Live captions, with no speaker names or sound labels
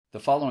The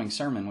following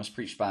sermon was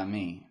preached by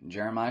me,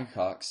 Jeremiah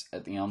Cox,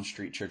 at the Elm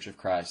Street Church of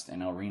Christ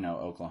in El Reno,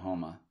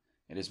 Oklahoma.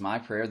 It is my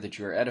prayer that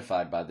you are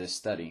edified by this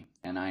study,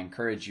 and I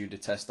encourage you to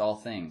test all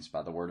things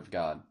by the Word of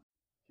God.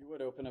 If you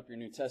would open up your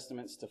New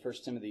Testaments to 1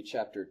 Timothy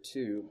chapter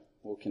 2,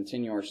 we'll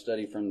continue our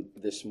study from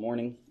this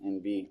morning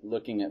and be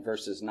looking at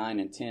verses 9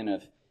 and 10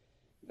 of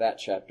that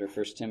chapter,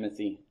 1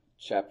 Timothy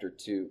chapter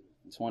 2.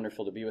 It's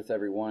wonderful to be with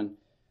everyone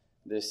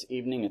this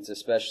evening. It's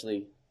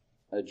especially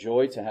a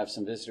joy to have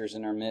some visitors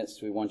in our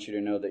midst. We want you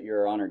to know that you're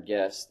our honored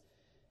guest,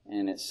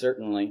 and it's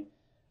certainly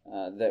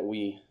that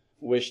we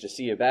wish to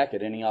see you back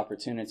at any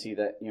opportunity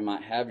that you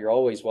might have. You're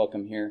always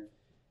welcome here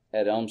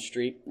at Elm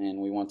Street, and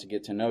we want to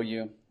get to know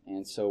you,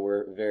 and so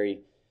we're very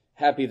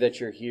happy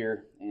that you're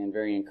here and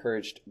very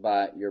encouraged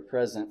by your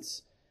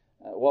presence.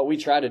 What we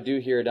try to do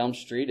here at Elm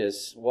Street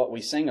is what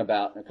we sang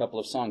about a couple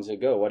of songs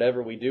ago.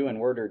 Whatever we do in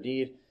word or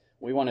deed,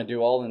 we want to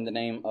do all in the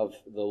name of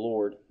the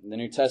Lord. The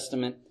New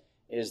Testament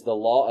is the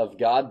law of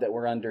God that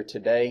we're under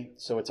today.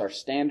 So it's our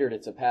standard,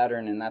 it's a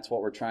pattern, and that's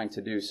what we're trying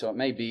to do. So it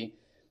may be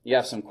you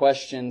have some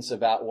questions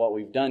about what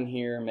we've done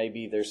here.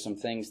 Maybe there's some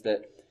things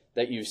that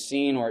you've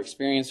seen or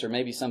experienced, or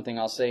maybe something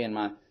I'll say in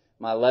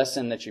my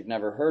lesson that you've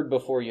never heard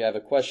before you have a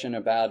question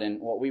about.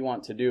 And what we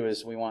want to do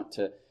is we want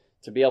to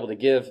be able to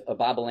give a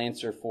Bible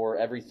answer for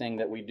everything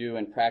that we do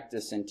and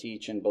practice and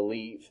teach and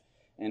believe.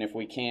 And if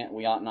we can't,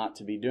 we ought not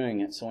to be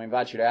doing it. So we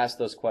invite you to ask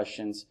those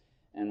questions,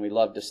 and we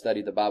love to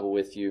study the Bible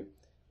with you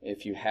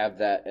if you have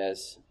that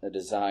as a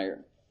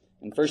desire.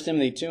 In 1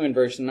 Timothy 2 and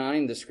verse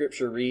 9, the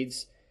scripture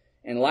reads,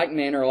 "In like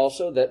manner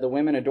also that the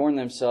women adorn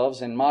themselves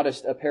in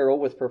modest apparel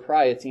with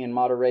propriety and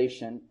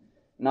moderation,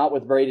 not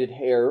with braided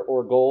hair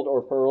or gold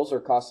or pearls or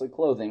costly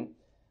clothing,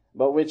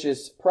 but which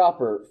is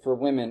proper for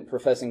women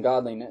professing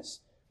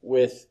godliness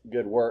with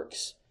good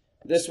works."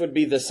 This would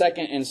be the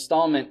second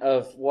installment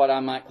of what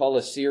I might call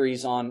a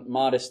series on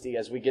modesty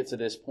as we get to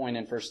this point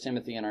in 1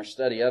 Timothy in our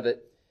study of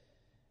it.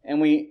 And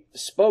we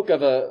spoke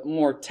of a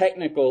more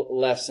technical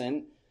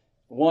lesson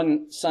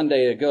one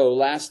Sunday ago,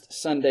 last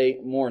Sunday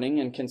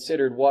morning, and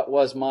considered what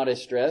was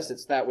modest dress.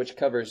 It's that which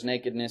covers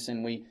nakedness,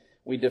 and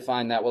we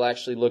define that. We'll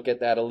actually look at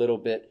that a little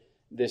bit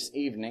this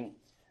evening.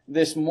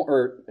 This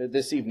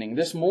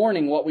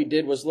morning, what we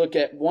did was look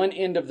at one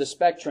end of the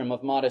spectrum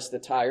of modest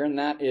attire, and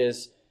that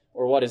is,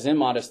 or what is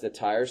immodest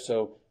attire,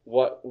 so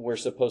what we're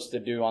supposed to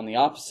do on the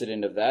opposite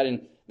end of that,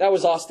 and that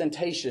was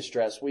ostentatious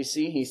dress. We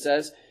see, he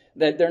says,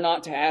 that they're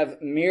not to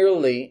have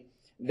merely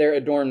their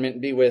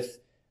adornment be with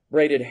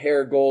braided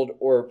hair, gold,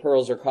 or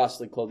pearls, or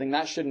costly clothing.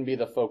 That shouldn't be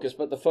the focus,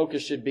 but the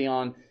focus should be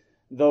on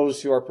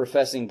those who are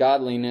professing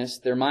godliness.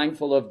 They're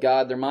mindful of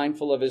God. They're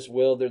mindful of His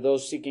will. They're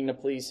those seeking to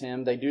please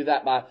Him. They do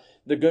that by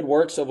the good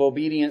works of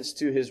obedience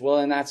to His will,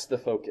 and that's the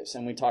focus.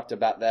 And we talked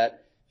about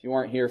that. If you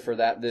weren't here for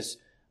that this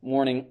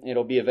morning,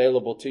 it'll be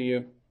available to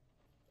you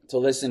to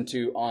listen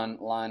to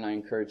online. I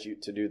encourage you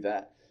to do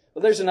that.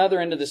 But there's another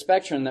end of the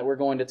spectrum that we're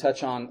going to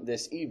touch on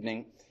this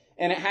evening,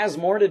 and it has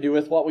more to do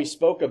with what we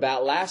spoke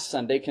about last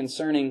Sunday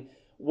concerning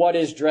what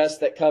is dress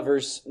that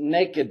covers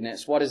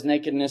nakedness. What is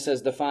nakedness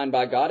as defined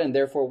by God, and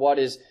therefore what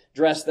is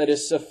dress that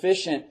is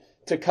sufficient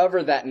to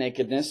cover that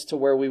nakedness to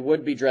where we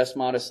would be dressed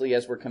modestly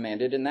as we're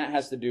commanded, and that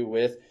has to do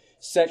with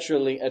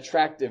sexually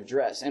attractive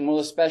dress. And we'll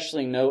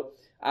especially note,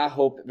 I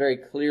hope very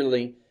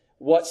clearly,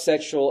 what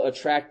sexual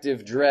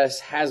attractive dress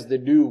has to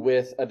do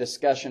with a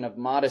discussion of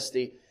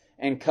modesty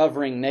and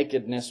covering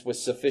nakedness with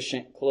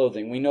sufficient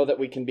clothing. We know that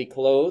we can be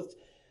clothed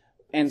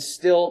and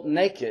still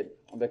naked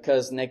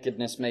because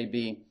nakedness may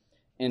be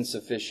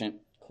insufficient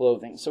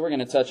clothing. So we're going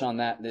to touch on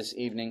that this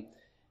evening,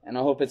 and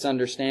I hope it's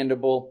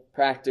understandable,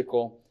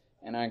 practical,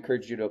 and I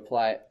encourage you to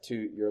apply it to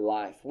your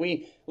life.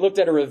 We looked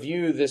at a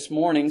review this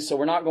morning, so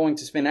we're not going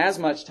to spend as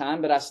much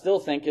time, but I still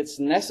think it's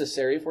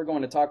necessary if we're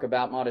going to talk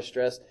about modest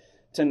dress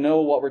to know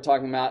what we're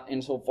talking about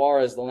insofar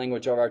as the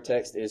language of our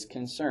text is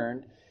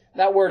concerned.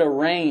 That word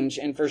arrange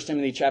in 1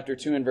 Timothy chapter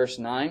 2 and verse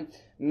 9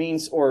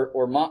 means, or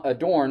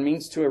adorn,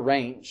 means to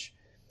arrange.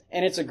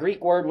 And it's a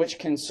Greek word which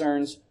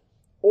concerns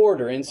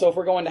order. And so if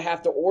we're going to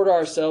have to order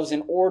ourselves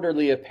in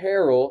orderly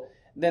apparel,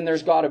 then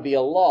there's got to be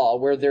a law.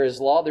 Where there is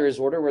law, there is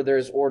order. Where there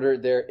is order,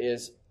 there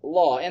is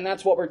law. And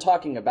that's what we're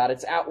talking about.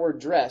 It's outward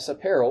dress,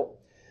 apparel.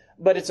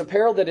 But it's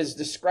apparel that is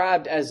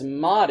described as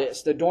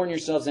modest. Adorn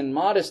yourselves in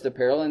modest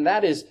apparel. And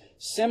that is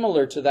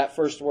similar to that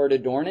first word,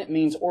 adorn. It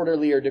means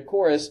orderly or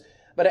decorous.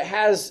 But it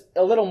has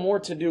a little more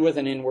to do with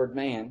an inward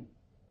man.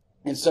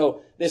 And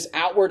so this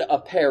outward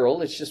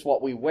apparel, it's just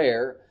what we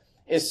wear,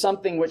 is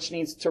something which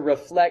needs to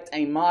reflect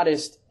a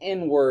modest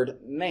inward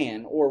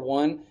man, or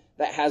one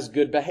that has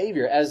good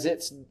behavior, as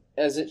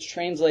it's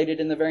translated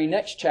in the very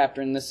next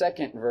chapter in the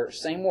second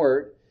verse. Same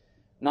word,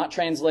 not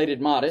translated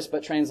modest,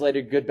 but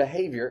translated good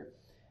behavior.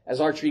 As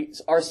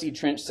R.C.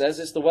 Trench says,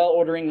 it's the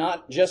well-ordering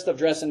not just of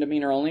dress and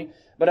demeanor only,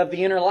 but of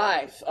the inner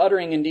life,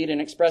 uttering indeed and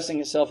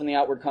expressing itself in the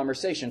outward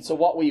conversation. So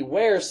what we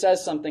wear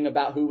says something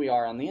about who we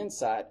are on the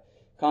inside,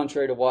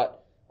 contrary to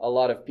what a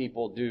lot of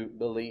people do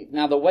believe.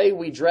 Now, the way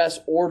we dress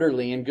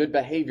orderly and good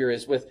behavior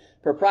is with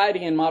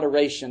propriety and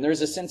moderation.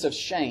 There's a sense of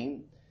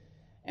shame.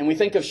 And we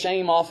think of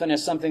shame often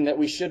as something that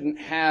we shouldn't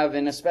have,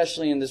 and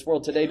especially in this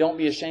world today, don't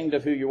be ashamed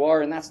of who you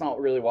are, and that's not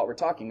really what we're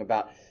talking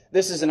about.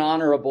 This is an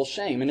honorable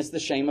shame, and it's the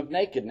shame of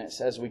nakedness,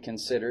 as we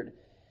considered.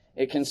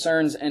 It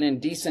concerns an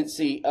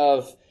indecency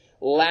of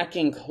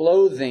lacking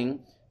clothing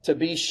to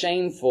be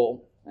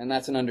shameful, and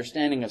that's an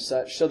understanding of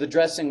such. So the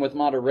dressing with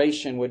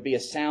moderation would be a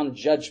sound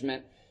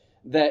judgment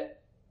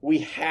that we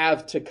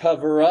have to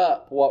cover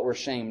up what we're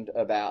shamed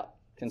about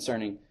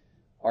concerning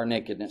our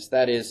nakedness.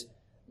 That is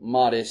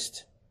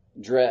modest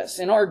dress.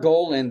 And our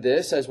goal in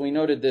this, as we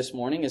noted this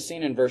morning, is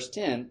seen in verse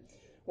 10.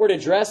 We're to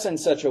dress in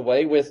such a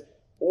way with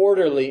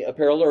orderly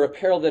apparel, or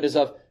apparel that is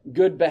of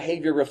good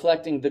behavior,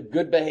 reflecting the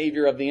good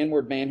behavior of the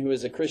inward man who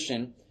is a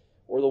Christian,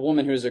 or the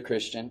woman who is a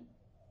Christian.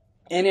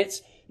 And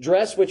it's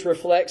dress which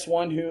reflects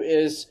one who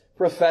is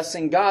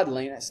professing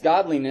godliness.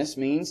 Godliness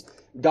means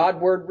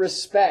Godward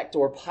respect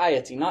or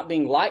piety, not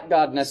being like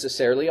God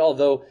necessarily,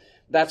 although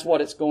that's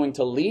what it's going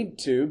to lead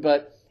to,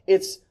 but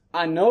it's,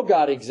 I know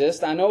God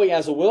exists, I know He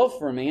has a will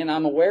for me, and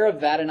I'm aware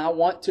of that, and I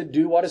want to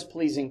do what is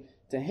pleasing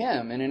to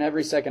Him. And in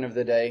every second of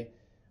the day,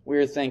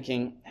 we're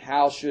thinking,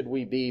 how should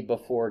we be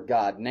before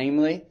God?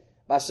 Namely,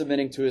 by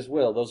submitting to His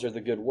will. Those are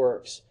the good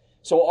works.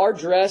 So our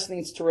dress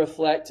needs to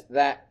reflect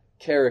that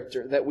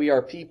character, that we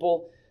are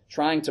people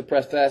trying to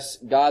profess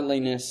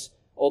godliness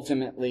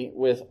ultimately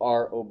with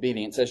our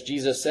obedience. As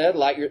Jesus said,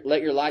 let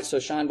your light so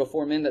shine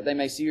before men that they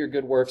may see your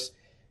good works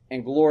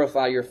and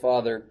glorify your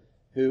Father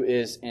who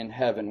is in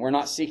heaven. We're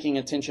not seeking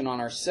attention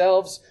on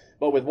ourselves,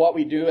 but with what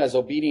we do as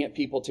obedient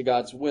people to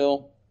God's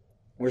will,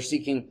 we're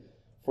seeking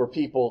for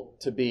people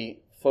to be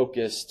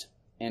focused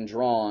and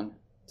drawn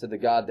to the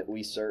God that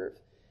we serve.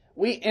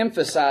 We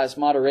emphasize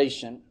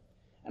moderation,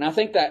 and I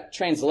think that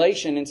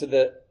translation into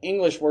the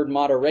English word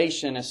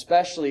moderation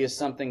especially is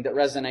something that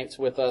resonates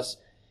with us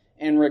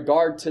in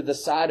regard to the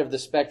side of the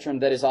spectrum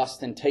that is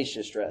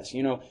ostentatious dress.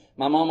 You know,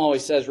 my mom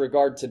always says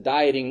regard to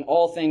dieting,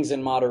 all things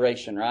in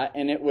moderation, right?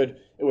 And it would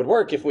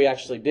work if we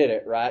actually did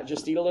it, right?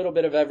 Just eat a little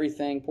bit of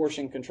everything,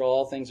 portion control,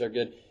 all things are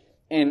good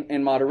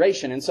in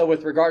moderation. And so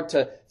with regard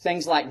to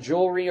things like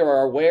jewelry or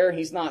our wear,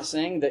 He's not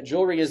saying that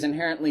jewelry is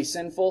inherently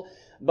sinful,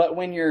 but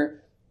when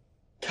you're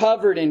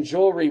covered in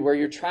jewelry where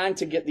you're trying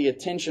to get the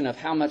attention of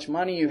how much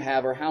money you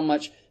have or how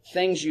much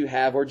things you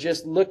have, or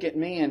just look at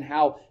me and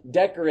how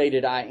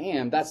decorated I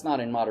am, that's not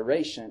in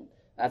moderation.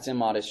 That's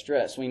immodest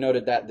dress. We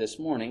noted that this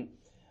morning.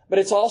 But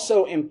it's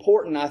also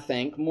important, I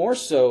think, more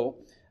so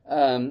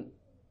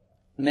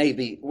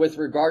maybe with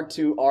regard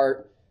to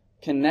our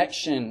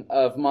connection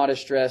of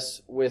modest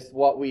dress with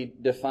what we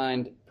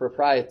defined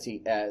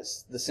propriety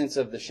as, the sense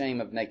of the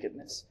shame of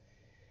nakedness.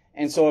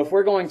 And so if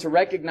we're going to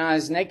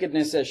recognize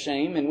nakedness as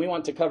shame, and we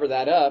want to cover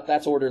that up,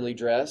 that's orderly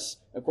dress,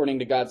 according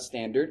to God's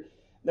standard,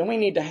 then we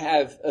need to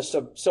have a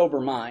sober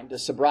mind, a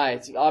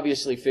sobriety,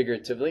 obviously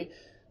figuratively.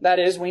 That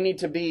is, we need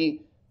to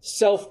be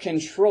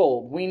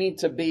self-controlled. We need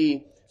to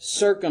be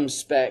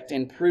circumspect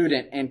and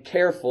prudent and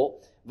careful.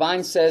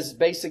 Vine says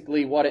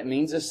basically what it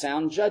means is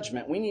sound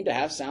judgment. We need to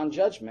have sound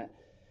judgment.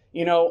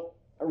 You know,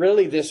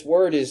 really this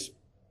word is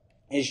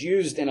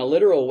used in a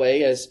literal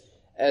way as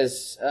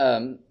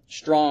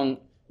Strong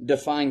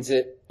defines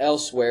it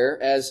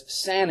elsewhere as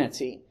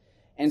sanity.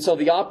 And so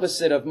the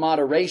opposite of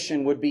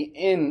moderation would be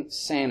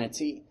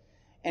insanity.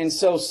 And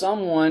so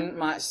someone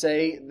might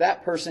say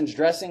that person's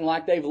dressing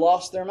like they've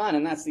lost their mind.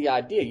 And that's the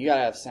idea. You got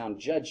to have sound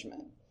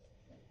judgment.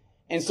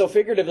 And so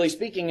figuratively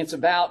speaking, it's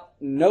about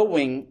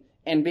knowing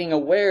and being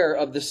aware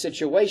of the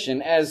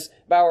situation. As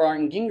Bauer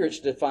and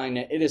Gingrich define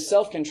it, it is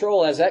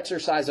self-control as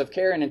exercise of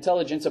care and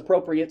intelligence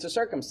appropriate to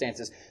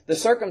circumstances. The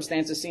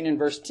circumstances seen in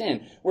verse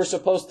 10. We're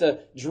supposed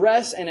to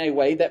dress in a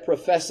way that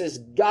professes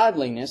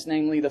godliness,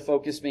 namely the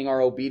focus being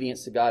our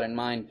obedience to God and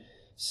mind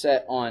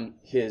set on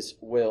His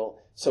will.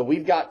 So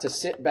we've got to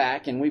sit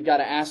back and we've got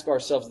to ask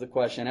ourselves the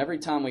question every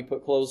time we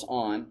put clothes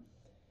on,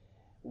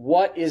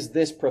 what is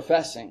this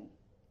professing?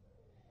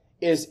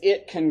 Is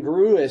it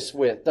congruous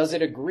with, does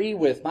it agree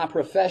with my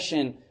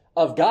profession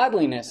of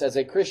godliness as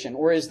a Christian,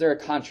 or is there a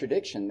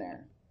contradiction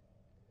there?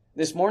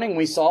 This morning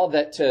we saw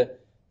that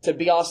to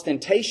be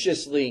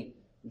ostentatiously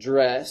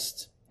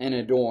dressed and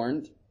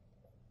adorned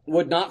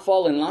would not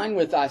fall in line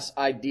with this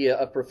idea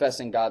of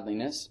professing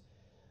godliness,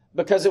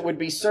 because it would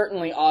be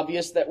certainly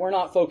obvious that we're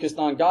not focused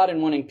on God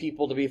and wanting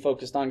people to be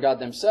focused on God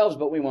themselves,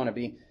 but we want to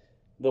be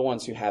the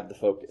ones who have the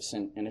focus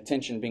and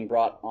attention being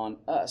brought on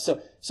us.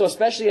 So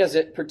especially as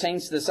it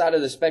pertains to the side of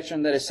the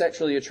spectrum that is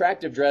sexually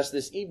attractive dress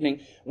this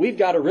evening, we've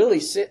got to really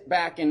sit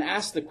back and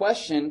ask the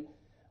question,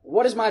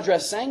 what is my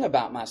dress saying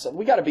about myself?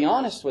 We've got to be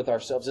honest with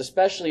ourselves,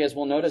 especially as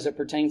we'll note as it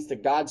pertains to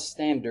God's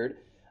standard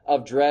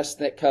of dress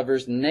that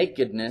covers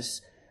nakedness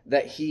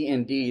that He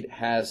indeed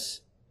has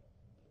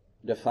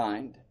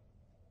defined.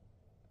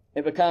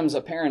 It becomes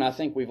apparent, I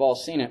think we've all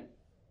seen it,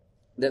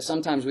 that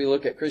sometimes we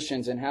look at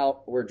Christians and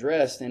how we're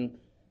dressed, and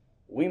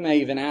we may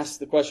even ask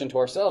the question to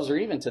ourselves or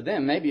even to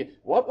them, maybe,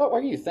 what were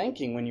you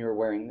thinking when you were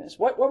wearing this?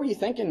 What were you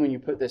thinking when you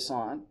put this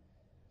on?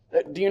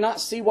 Do you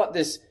not see what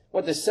this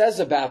says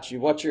about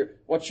you, what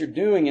you're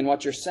doing and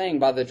what you're saying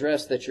by the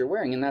dress that you're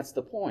wearing? And that's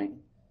the point.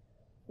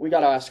 we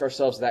got to ask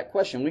ourselves that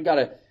question. We got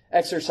to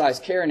exercise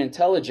care and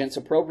intelligence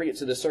appropriate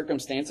to the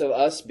circumstance of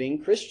us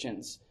being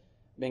Christians,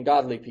 being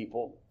godly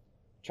people,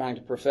 trying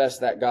to profess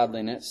that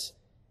godliness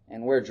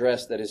and wear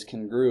dress that is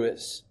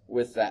congruous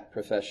with that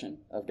profession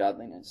of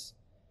godliness.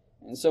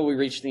 And so we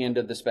reach the end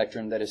of the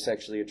spectrum that is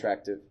sexually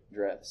attractive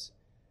dress.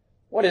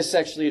 What is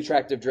sexually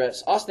attractive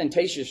dress?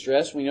 Ostentatious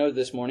dress, we know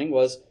this morning,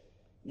 was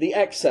the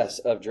excess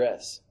of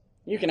dress.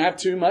 You can have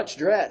too much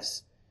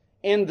dress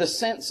in the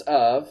sense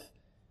of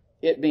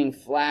it being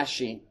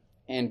flashy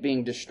and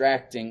being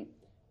distracting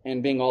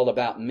and being all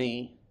about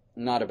me,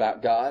 not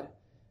about God.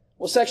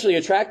 Well, sexually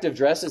attractive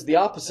dress is the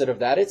opposite of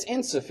that. It's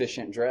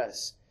insufficient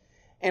dress.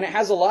 And it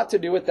has a lot to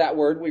do with that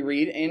word we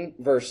read in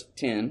verse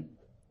 10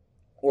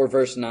 or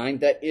verse 9,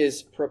 that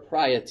is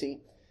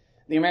propriety.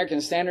 The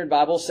American Standard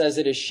Bible says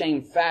it is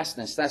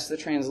shamefastness. That's the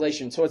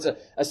translation. So it's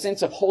a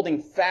sense of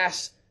holding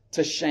fast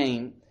to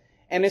shame.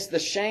 And it's the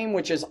shame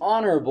which is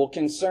honorable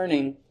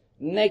concerning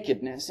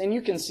nakedness. And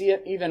you can see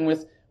it even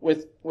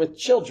with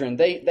children.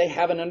 They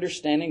have an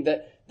understanding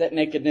that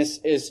nakedness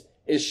is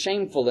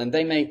shameful, and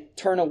they may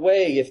turn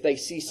away if they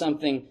see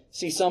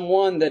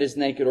someone that is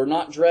naked or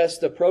not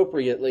dressed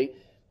appropriately.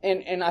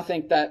 And I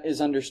think that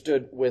is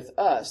understood with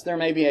us. There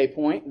may be a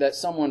point that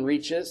someone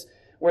reaches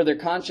where their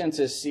conscience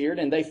is seared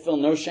and they feel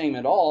no shame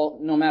at all,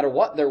 no matter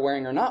what they're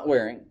wearing or not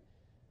wearing.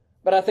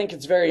 But I think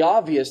it's very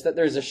obvious that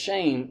there's a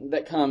shame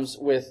that comes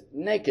with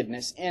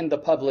nakedness in the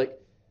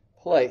public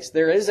place.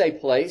 There is a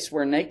place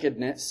where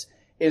nakedness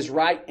is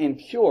right and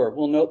pure.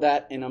 We'll note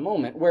that in a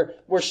moment.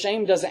 Where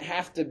shame doesn't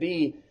have to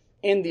be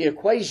in the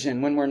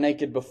equation when we're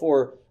naked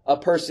before a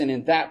person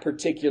in that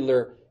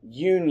particular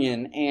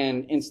union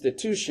and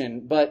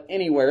institution, but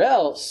anywhere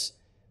else,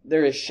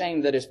 there is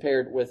shame that is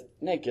paired with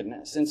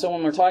nakedness. And so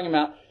when we're talking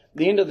about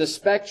the end of the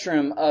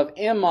spectrum of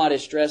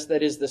immodest dress,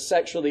 that is the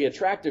sexually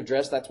attractive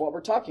dress, that's what we're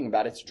talking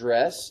about. It's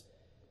dress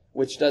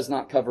which does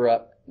not cover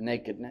up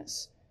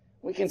nakedness.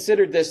 We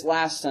considered this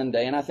last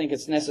Sunday, and I think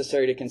it's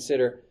necessary to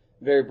consider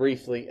very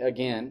briefly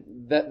again,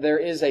 that there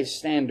is a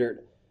standard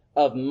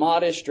of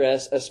modest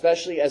dress,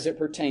 especially as it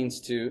pertains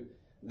to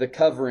the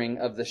covering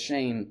of the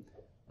shame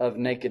of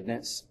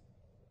nakedness.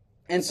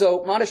 And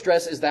so modest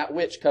dress is that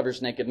which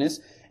covers nakedness.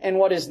 And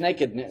what is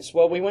nakedness?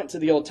 Well, we went to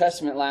the Old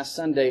Testament last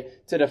Sunday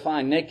to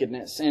define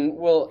nakedness, and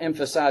we'll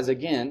emphasize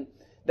again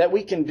that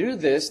we can do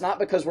this not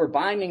because we're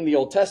binding the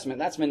Old Testament.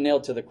 That's been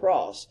nailed to the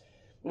cross.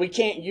 We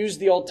can't use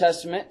the Old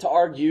Testament to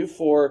argue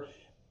for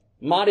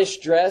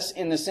modest dress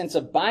in the sense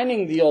of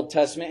binding the Old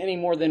Testament any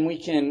more than we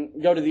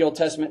can go to the Old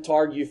Testament to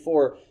argue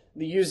for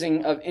the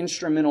using of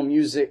instrumental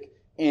music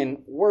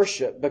in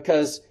worship,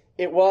 because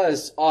it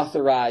was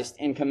authorized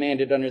and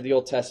commanded under the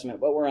Old Testament,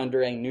 but we're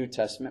under a New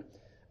Testament.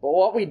 But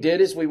what we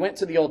did is we went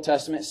to the Old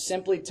Testament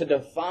simply to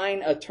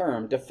define a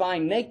term,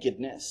 define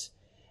nakedness.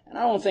 And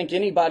I don't think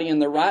anybody in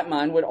their right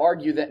mind would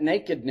argue that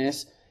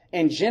nakedness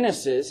in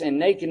Genesis and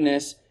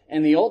nakedness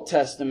in the Old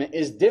Testament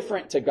is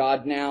different to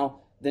God now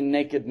than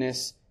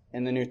nakedness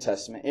in the New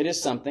Testament. It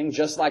is something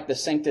just like the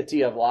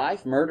sanctity of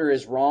life. Murder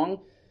is wrong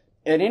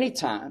at any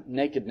time.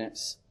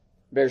 Nakedness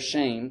bears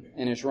shame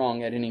and is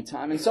wrong at any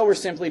time. And so we're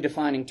simply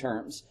defining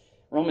terms.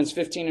 Romans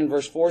 15 and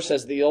verse 4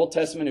 says the Old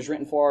Testament is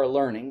written for our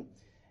learning.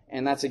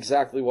 And that's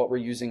exactly what we're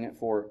using it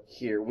for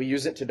here. We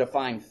use it to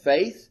define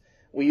faith.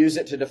 We use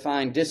it to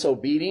define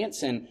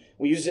disobedience. And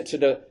we use it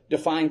to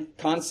define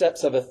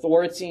concepts of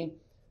authority.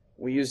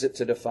 We use it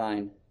to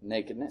define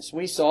nakedness.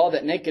 We saw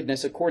that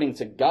nakedness, according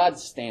to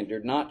God's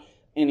standard, not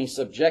any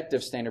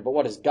subjective standard, but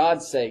what does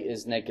God say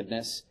is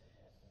nakedness,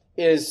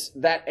 is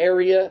that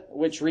area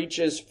which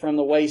reaches from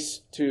the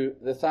waist to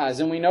the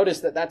thighs. And we notice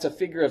that that's a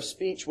figure of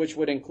speech which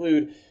would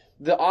include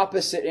the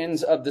opposite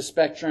ends of the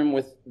spectrum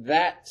with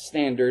that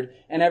standard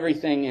and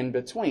everything in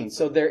between.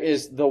 So there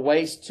is the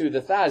waist to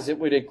the thighs. It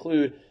would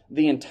include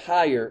the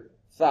entire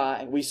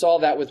thigh. We saw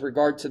that with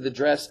regard to the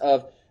dress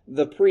of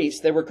the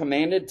priests. They were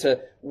commanded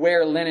to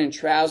wear linen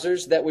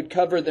trousers that would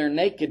cover their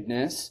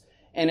nakedness,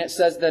 and it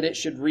says that it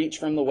should reach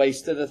from the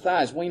waist to the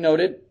thighs. We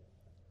noted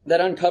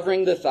that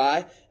uncovering the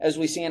thigh, as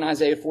we see in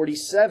Isaiah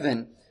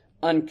 47,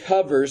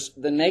 uncovers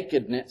the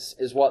nakedness,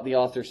 is what the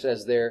author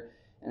says there.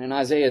 And in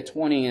Isaiah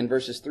 20 and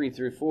verses 3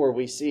 through 4,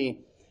 we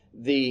see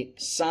the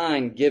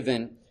sign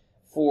given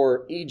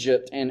for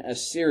Egypt and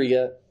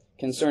Assyria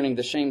concerning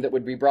the shame that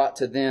would be brought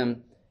to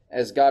them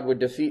as God would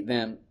defeat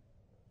them.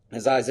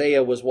 As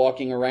Isaiah was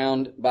walking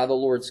around by the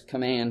Lord's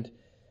command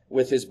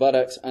with his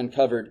buttocks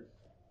uncovered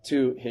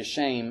to his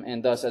shame,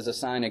 and thus as a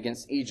sign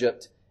against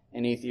Egypt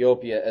and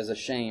Ethiopia as a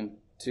shame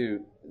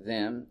to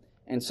them.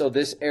 And so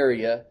this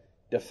area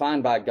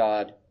defined by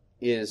God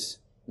is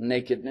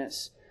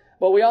nakedness.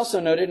 But we also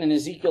noted in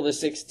Ezekiel the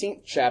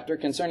 16th chapter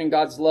concerning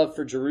God's love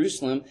for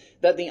Jerusalem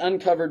that the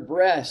uncovered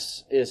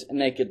breasts is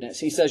nakedness.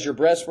 He says, your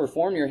breasts were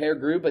formed, your hair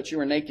grew, but you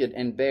were naked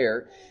and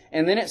bare.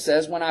 And then it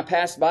says, when I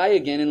passed by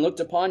again and looked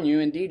upon you,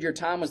 indeed your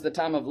time was the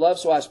time of love,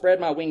 so I spread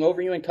my wing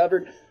over you and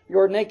covered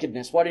your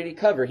nakedness. What did he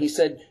cover? He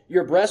said,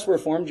 your breasts were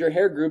formed, your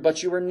hair grew,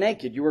 but you were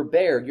naked, you were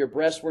bare, your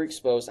breasts were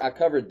exposed. I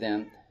covered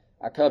them.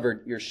 I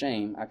covered your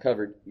shame. I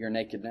covered your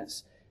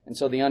nakedness. And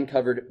so the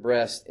uncovered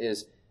breast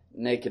is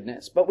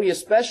nakedness. But we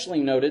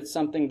especially noted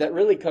something that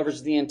really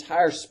covers the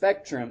entire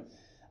spectrum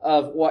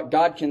of what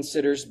God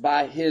considers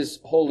by His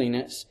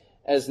holiness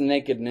as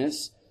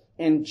nakedness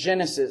in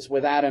Genesis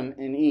with Adam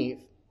and Eve.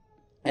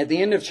 At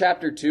the end of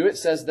chapter 2, it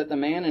says that the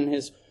man and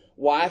his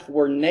wife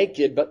were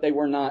naked, but they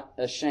were not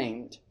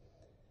ashamed.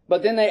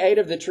 But then they ate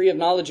of the tree of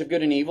knowledge of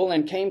good and evil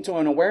and came to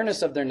an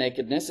awareness of their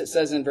nakedness. It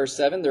says in verse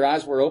 7, their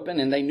eyes were open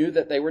and they knew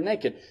that they were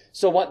naked.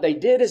 So what they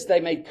did is they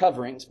made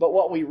coverings. But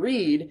what we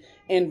read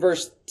in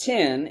verse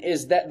 10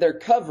 is that their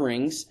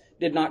coverings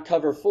did not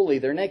cover fully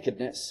their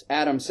nakedness.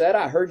 Adam said,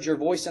 I heard your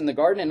voice in the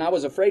garden and I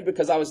was afraid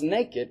because I was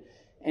naked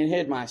and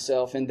hid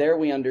myself. And there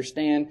we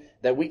understand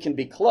that we can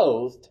be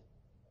clothed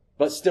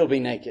but still be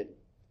naked.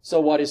 So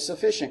what is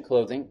sufficient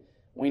clothing?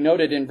 We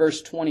noted in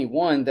verse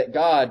 21 that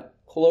God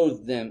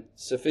clothed them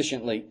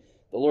sufficiently.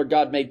 The Lord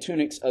God made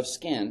tunics of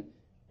skin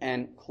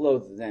and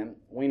clothed them.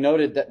 We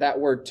noted that that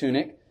word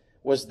tunic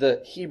was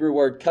the Hebrew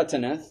word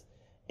kataneth,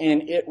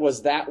 and it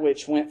was that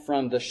which went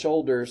from the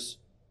shoulders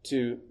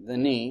to the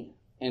knee.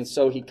 And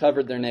so He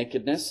covered their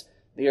nakedness.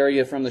 The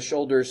area from the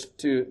shoulders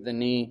to the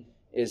knee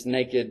is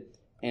naked,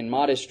 and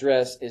modest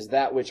dress is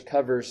that which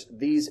covers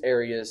these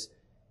areas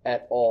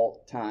at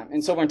all time.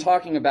 And so when we're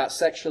talking about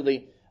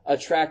sexually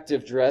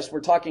attractive dress, we're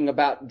talking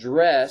about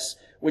dress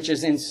which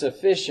is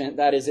insufficient.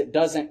 That is, it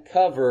doesn't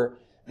cover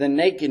the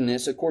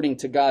nakedness according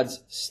to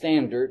God's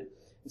standard.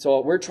 And so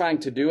what we're trying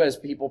to do as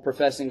people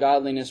professing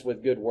godliness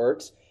with good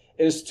works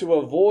is to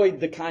avoid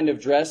the kind of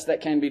dress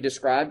that can be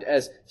described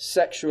as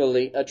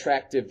sexually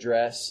attractive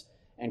dress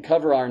and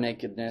cover our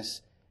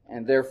nakedness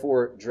and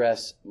therefore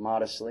dress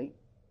modestly.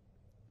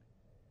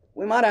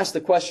 We might ask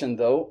the question,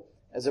 though,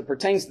 as it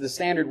pertains to the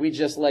standard we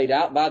just laid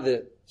out by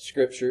the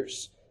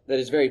Scriptures, that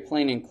is very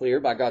plain and clear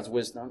by God's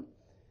wisdom.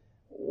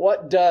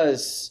 What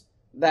does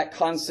that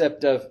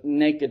concept of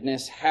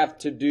nakedness have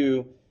to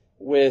do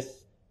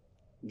with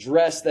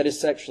dress that is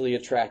sexually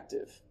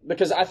attractive?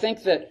 Because I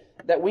think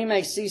that we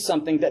may see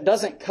something that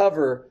doesn't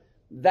cover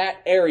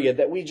that area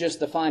that we just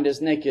defined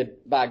as naked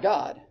by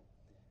God.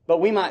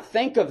 But we might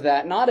think of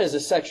that not as a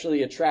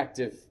sexually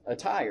attractive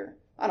attire.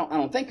 I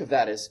don't think of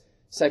that as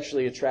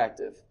sexually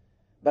attractive.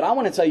 But I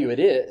want to tell you it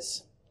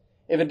is.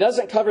 If it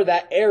doesn't cover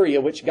that area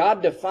which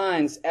God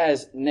defines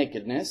as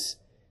nakedness,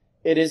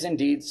 it is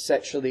indeed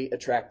sexually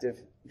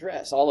attractive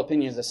dress. All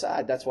opinions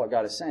aside, that's what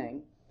God is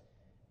saying.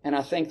 And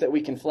I think that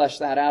we can flesh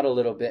that out a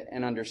little bit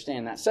and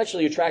understand that.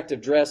 Sexually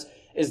attractive dress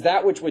is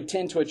that which would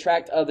tend to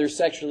attract others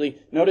sexually.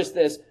 Notice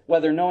this,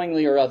 whether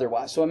knowingly or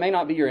otherwise. So it may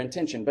not be your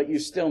intention, but you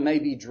still may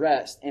be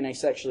dressed in a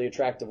sexually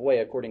attractive way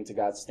according to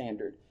God's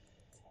standard.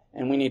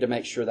 And we need to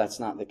make sure that's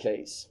not the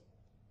case.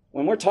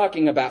 When we're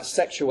talking about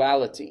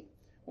sexuality,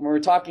 when we're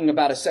talking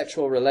about a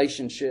sexual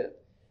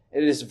relationship,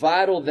 it is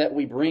vital that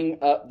we bring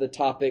up the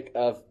topic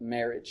of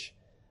marriage,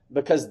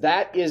 because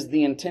that is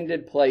the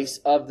intended place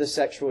of the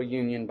sexual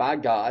union by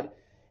God.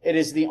 It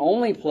is the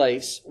only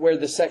place where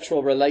the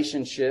sexual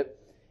relationship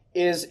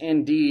is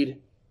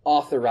indeed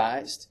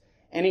authorized.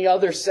 Any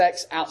other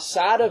sex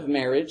outside of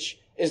marriage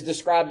is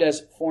described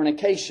as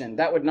fornication.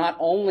 That would not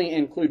only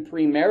include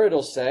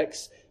premarital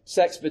sex,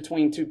 sex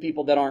between two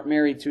people that aren't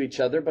married to each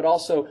other, but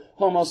also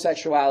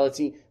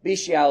homosexuality,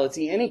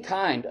 bestiality, any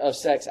kind of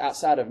sex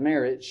outside of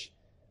marriage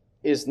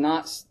is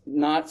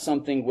not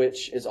something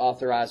which is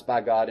authorized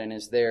by God and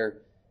is there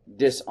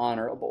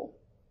dishonorable.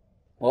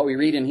 What we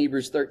read in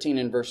Hebrews 13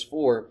 and verse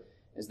 4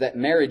 is that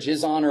marriage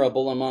is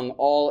honorable among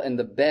all and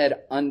the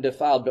bed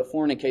undefiled, but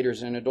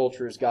fornicators and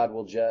adulterers God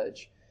will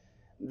judge.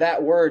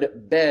 That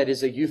word bed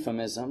is a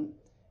euphemism.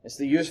 It's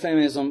the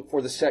euphemism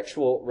for the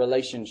sexual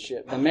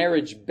relationship. The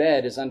marriage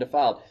bed is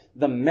undefiled.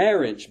 The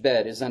marriage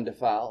bed is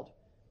undefiled.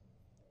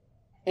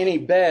 Any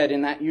bed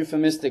in that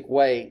euphemistic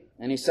way,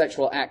 any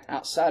sexual act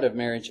outside of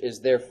marriage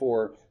is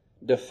therefore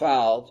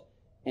defiled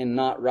and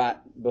not right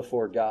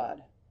before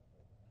God.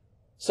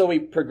 So we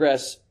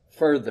progress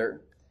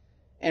further.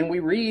 And we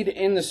read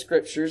in the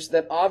Scriptures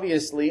that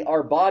obviously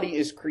our body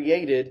is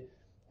created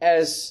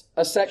as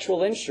a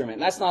sexual instrument.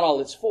 That's not all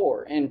it's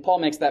for. And Paul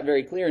makes that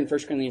very clear in 1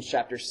 Corinthians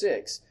chapter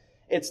 6.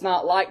 It's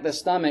not like the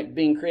stomach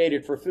being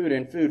created for food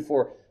and food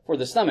for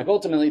the stomach.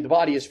 Ultimately, the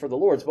body is for the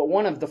Lord's. But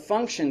one of the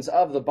functions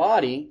of the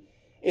body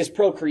is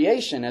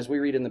procreation, as we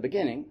read in the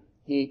beginning.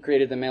 He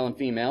created the male and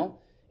female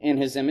in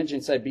His image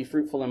and said, "Be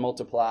fruitful and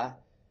multiply."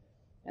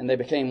 And they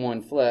became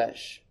one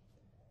flesh.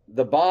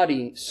 The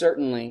body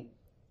certainly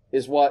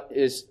is what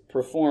is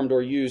performed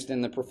or used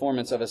in the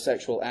performance of a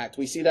sexual act.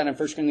 We see that in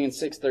 1 Corinthians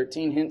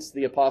 6:13, hence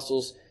the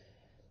apostles'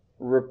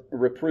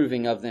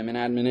 reproving of them in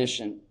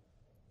admonition.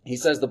 He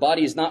says the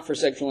body is not for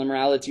sexual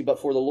immorality, but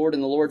for the Lord,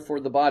 and the Lord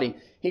for the body.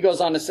 He goes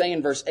on to say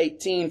in verse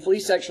 18, "Flee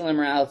sexual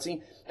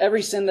immorality.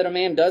 Every sin that a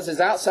man does is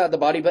outside the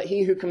body, but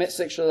he who commits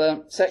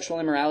sexual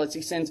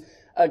immorality sins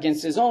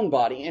against his own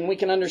body." And we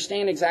can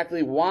understand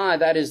exactly why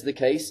that is the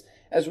case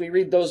as we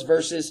read those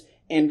verses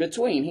in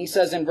between. He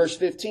says in verse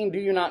 15, "Do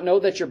you not know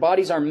that your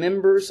bodies are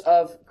members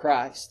of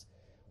Christ?"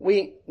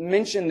 We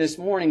mentioned this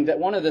morning that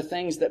one of the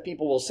things that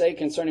people will say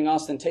concerning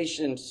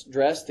ostentatious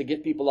dress to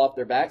get people off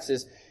their backs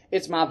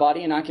it's my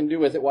body and I can do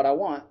with it what I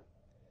want.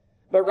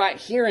 But right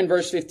here in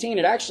verse 15,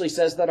 it actually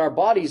says that our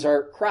bodies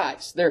are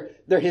Christ.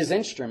 They're His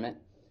instrument.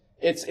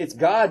 It's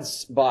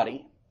God's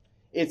body.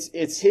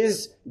 It's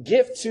His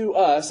gift to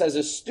us as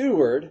a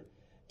steward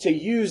to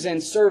use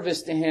in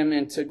service to Him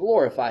and to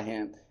glorify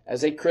Him.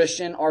 As a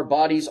Christian, our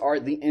bodies are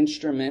the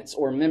instruments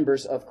or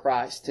members of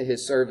Christ to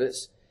His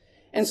service.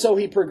 And so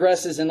he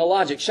progresses in the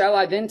logic. Shall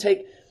I then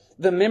take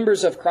the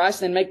members of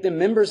Christ and make them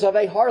members of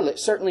a harlot?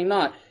 Certainly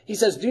not. He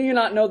says, do you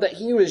not know that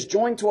he who is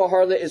joined to a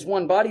harlot is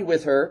one body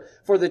with her?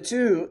 For the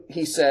two,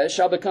 he says,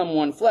 shall become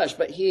one flesh.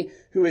 But he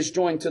who is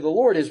joined to the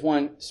Lord is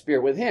one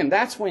spirit with Him.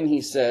 That's when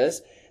he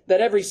says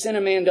that every sin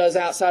a man does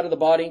outside of the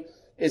body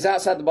is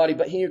outside the body,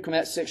 but he who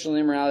commits sexual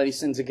immorality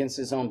sins against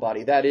his own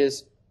body. That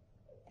is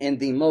in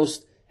the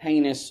most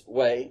heinous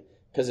way,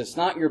 because it's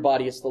not your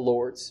body, it's the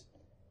Lord's.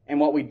 And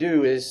what we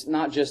do is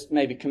not just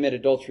maybe commit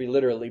adultery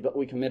literally, but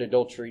we commit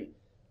adultery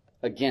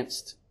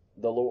against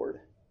the Lord.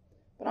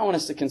 But I want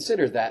us to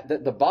consider that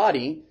the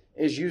body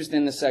is used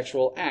in the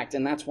sexual act,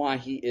 and that's why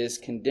he is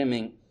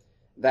condemning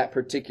that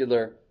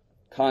particular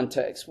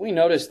context. We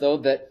notice, though,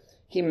 that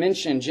he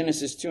mentioned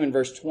Genesis 2 and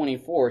verse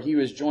 24, he who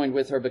is joined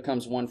with her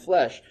becomes one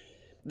flesh.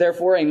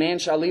 Therefore, a man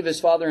shall leave his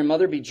father and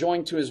mother, be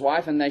joined to his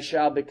wife, and they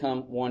shall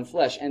become one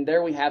flesh. And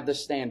there we have the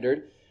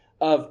standard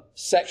of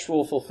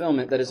sexual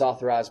fulfillment that is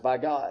authorized by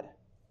God.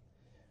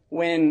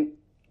 When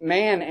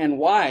man and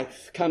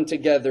wife come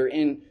together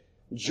and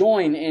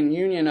join in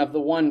union of the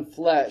one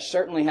flesh,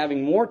 certainly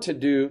having more to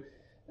do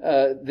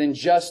than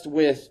just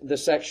with the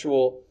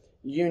sexual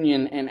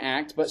union and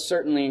act, but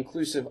certainly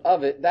inclusive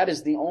of it, that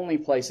is the only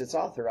place it's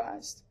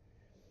authorized.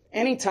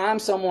 Anytime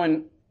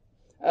someone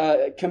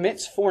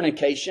commits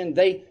fornication,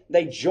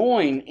 they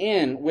join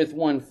in with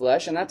one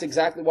flesh, and that's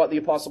exactly what the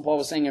Apostle Paul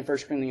was saying in 1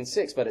 Corinthians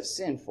 6, but it's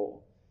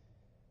sinful.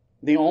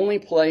 The only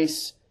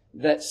place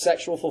that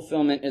sexual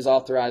fulfillment is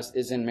authorized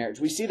is in marriage.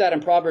 We see that in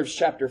Proverbs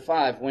chapter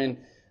 5 when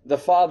the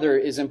father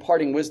is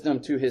imparting wisdom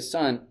to his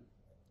son.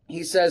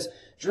 He says,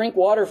 drink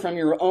water from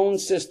your own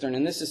cistern.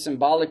 And this is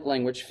symbolic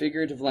language,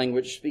 figurative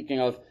language, speaking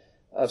of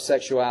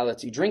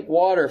sexuality. Drink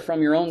water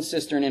from your own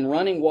cistern and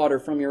running water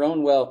from your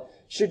own well.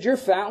 Should your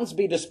fountains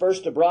be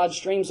dispersed abroad,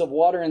 streams of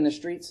water in the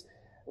streets?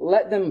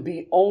 Let them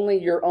be only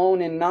your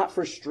own and not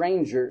for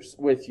strangers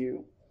with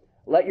you.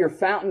 Let your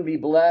fountain be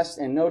blessed,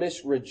 and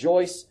notice,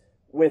 rejoice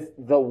with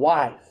the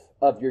wife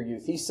of your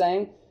youth. He's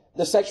saying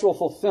the sexual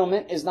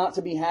fulfillment is not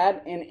to be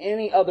had in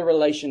any other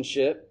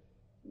relationship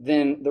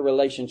than the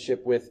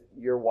relationship with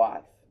your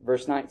wife.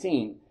 Verse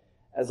 19,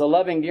 as a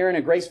loving deer and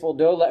a graceful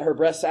doe, let her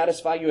breast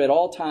satisfy you at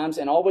all times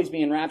and always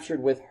be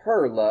enraptured with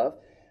her love.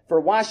 For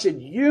why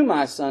should you,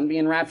 my son, be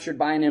enraptured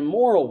by an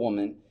immoral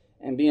woman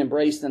and be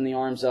embraced in the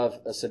arms of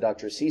a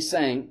seductress? He's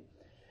saying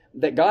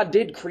that God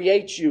did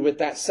create you with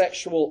that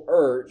sexual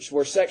urge.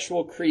 We're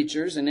sexual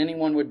creatures, and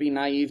anyone would be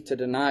naive to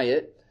deny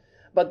it.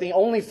 But the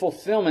only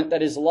fulfillment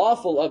that is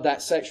lawful of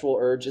that sexual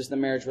urge is the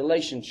marriage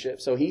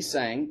relationship. So he's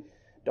saying,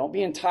 don't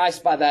be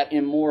enticed by that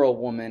immoral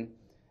woman.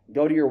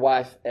 Go to your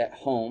wife at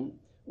home.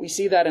 We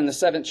see that in the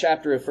 7th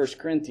chapter of 1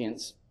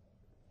 Corinthians.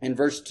 In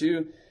verse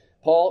 2,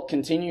 Paul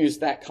continues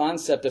that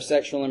concept of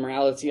sexual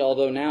immorality,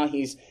 although now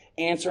he's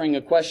answering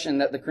a question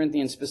that the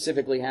Corinthians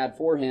specifically had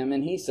for him.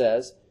 And he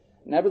says,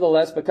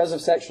 nevertheless, because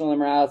of sexual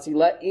immorality,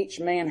 let each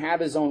man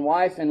have his own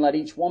wife, and let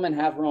each woman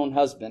have her own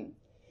husband.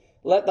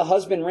 Let the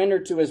husband render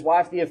to his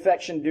wife the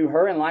affection due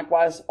her, and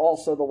likewise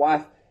also the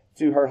wife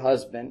to her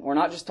husband. We're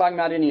not just talking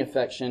about any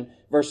affection.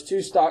 Verse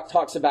 2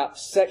 talks about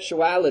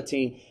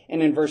sexuality,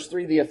 and in verse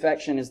 3 the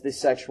affection is the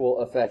sexual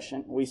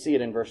affection. We see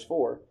it in verse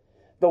 4.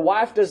 The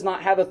wife does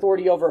not have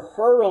authority over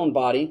her own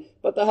body,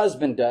 but the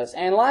husband does.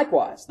 And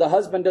likewise, the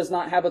husband does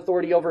not have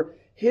authority over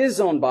his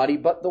own body,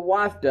 but the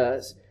wife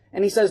does.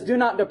 And he says, do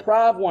not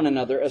deprive one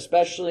another,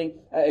 especially,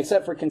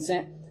 except for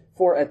consent,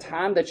 for a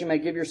time that you may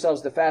give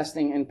yourselves to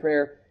fasting and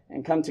prayer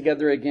and come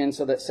together again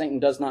so that Satan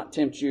does not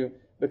tempt you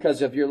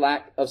because of your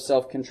lack of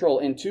self-control.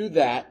 And to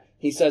that,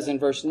 he says in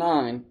verse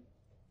 9,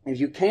 if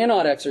you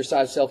cannot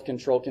exercise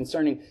self-control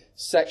concerning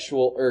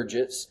sexual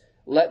urges,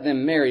 let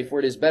them marry, for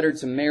it is better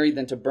to marry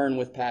than to burn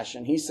with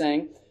passion. He's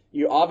saying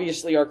you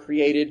obviously are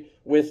created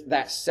with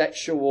that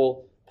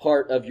sexual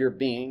part of your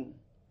being.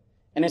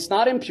 And it's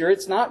not impure,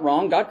 it's not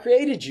wrong. God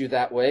created you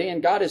that way,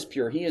 and God is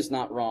pure. He is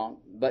not wrong,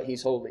 but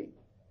He's holy.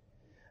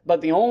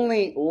 But the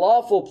only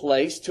lawful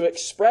place to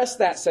express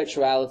that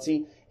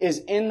sexuality is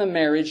in the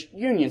marriage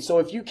union. So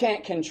if you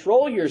can't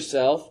control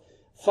yourself,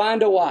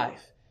 find a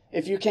wife.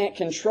 If you can't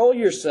control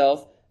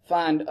yourself,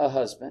 find a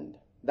husband.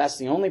 That's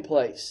the only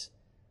place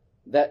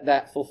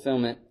that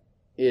fulfillment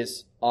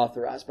is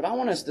authorized. But I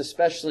want us to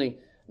especially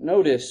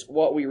notice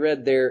what we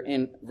read there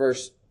in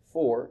verse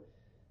 4.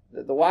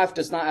 That the wife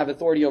does not have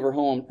authority over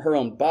her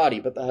own body,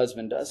 but the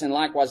husband does. And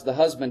likewise, the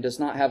husband does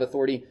not have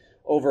authority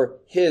over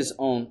his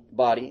own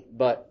body,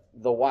 but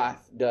the wife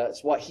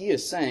does. What he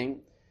is saying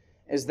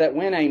is that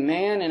when a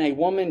man and a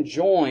woman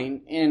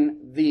join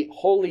in the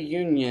holy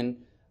union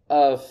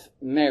of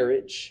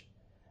marriage,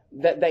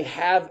 that they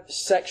have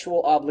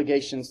sexual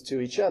obligations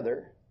to each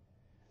other.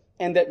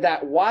 and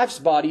that wife's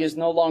body is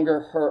no longer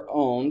her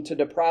own to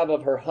deprive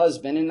of her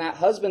husband, and that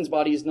husband's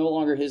body is no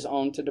longer his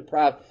own to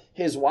deprive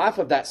his wife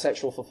of that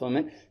sexual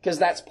fulfillment, because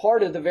that's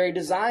part of the very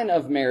design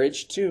of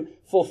marriage, to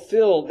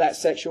fulfill that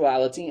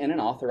sexuality in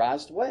an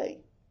authorized way.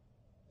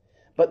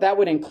 But that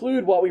would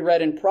include what we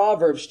read in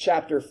Proverbs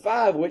chapter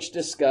 5, which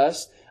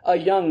discussed a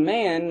young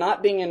man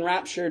not being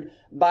enraptured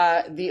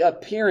by the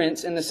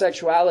appearance and the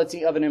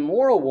sexuality of an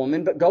immoral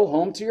woman, but go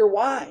home to your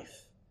wife.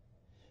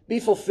 Be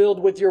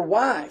fulfilled with your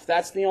wife.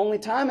 That's the only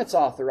time it's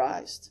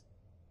authorized.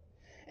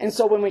 And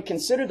so when we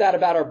consider that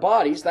about our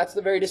bodies, that's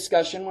the very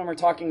discussion when we're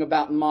talking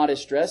about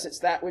modest dress. It's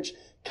that which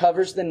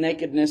covers the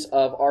nakedness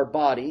of our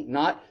body,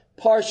 not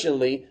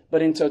partially,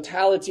 but in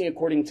totality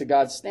according to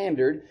God's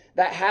standard.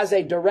 That has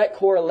a direct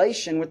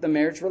correlation with the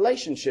marriage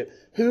relationship.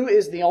 Who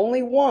is the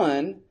only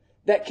one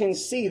that can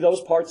see those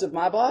parts of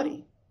my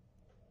body?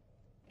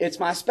 It's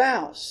my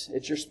spouse.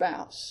 It's your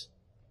spouse.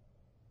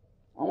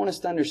 I want us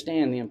to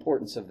understand the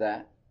importance of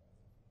that.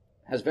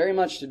 It has very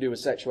much to do with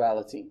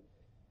sexuality.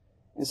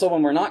 And so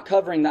when we're not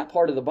covering that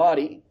part of the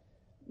body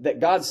that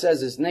God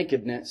says is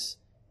nakedness,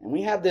 and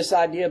we have this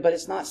idea, but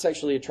it's not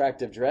sexually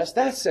attractive dress,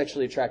 that's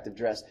sexually attractive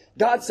dress.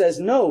 God says,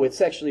 no, it's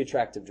sexually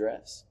attractive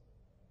dress.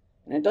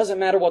 And it doesn't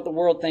matter what the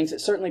world thinks.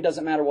 It certainly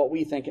doesn't matter what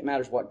we think. It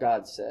matters what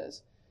God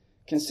says.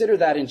 Consider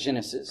that in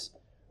Genesis.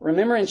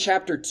 Remember in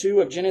chapter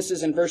 2 of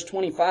Genesis in verse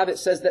 25, it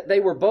says that they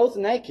were both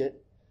naked.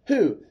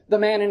 Who? The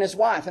man and his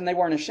wife, and they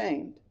weren't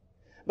ashamed.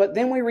 But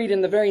then we read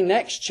in the very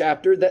next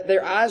chapter that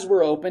their eyes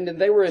were opened and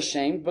they were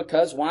ashamed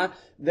because, why?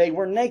 They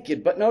were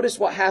naked. But notice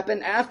what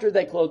happened after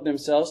they clothed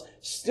themselves,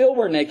 still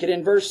were naked.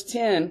 In verse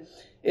 10,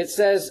 it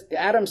says,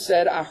 Adam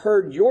said, I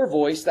heard your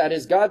voice, that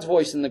is God's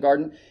voice in the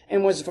garden,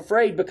 and was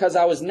afraid because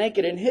I was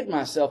naked and hid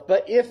myself.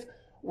 But if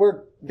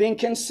we're being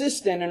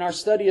consistent in our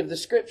study of the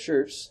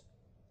Scriptures,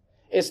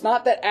 it's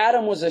not that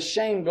Adam was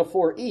ashamed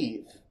before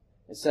Eve.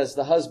 It says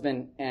the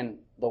husband and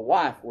the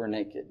wife were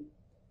naked.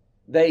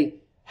 They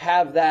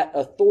have that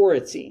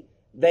authority.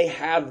 They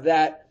have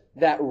that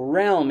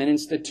realm and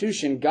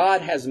institution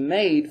God has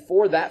made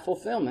for that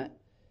fulfillment.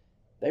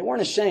 They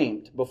weren't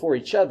ashamed before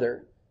each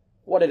other.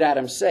 What did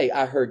Adam say?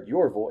 I heard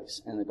your voice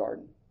in the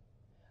garden.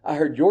 I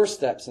heard your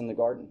steps in the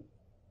garden.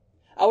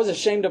 I was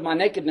ashamed of my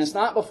nakedness,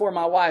 not before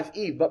my wife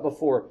Eve, but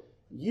before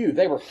you.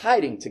 They were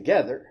hiding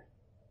together.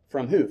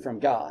 From who? From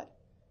God.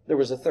 There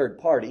was a third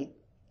party.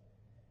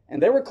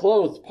 And they were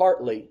clothed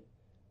partly,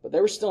 but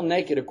they were still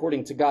naked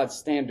according to God's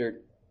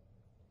standard.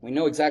 We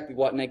know exactly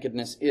what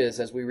nakedness is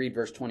as we read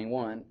verse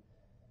 21.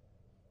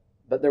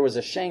 But there was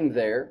a shame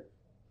there,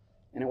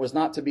 and it was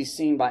not to be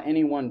seen by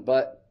anyone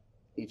but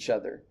each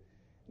other.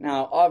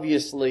 Now,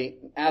 obviously,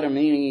 Adam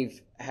and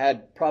Eve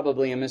had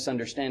probably a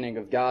misunderstanding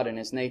of God and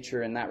His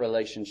nature in that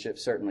relationship,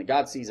 certainly.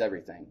 God sees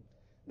everything.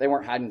 They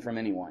weren't hiding from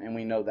anyone, and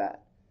we know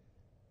that.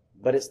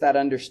 But it's that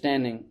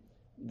understanding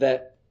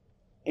that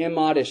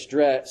immodest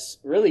dress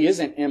really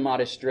isn't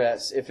immodest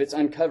dress if it's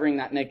uncovering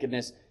that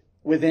nakedness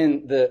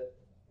within the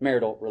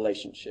marital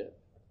relationship.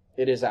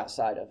 It is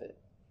outside of it.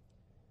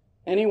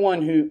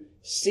 Anyone who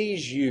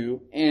sees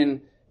you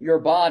in your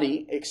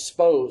body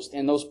exposed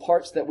in those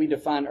parts that we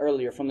defined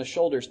earlier, from the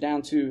shoulders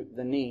down to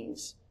the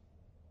knees,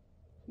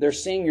 they're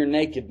seeing your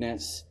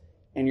nakedness,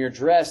 and your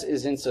dress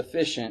is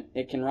insufficient.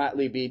 It can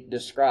rightly be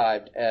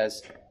described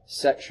as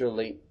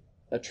sexually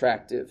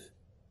attractive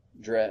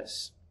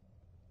dress.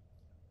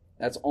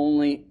 That's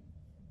only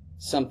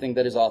something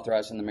that is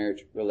authorized in the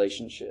marriage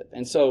relationship.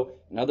 And so,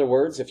 in other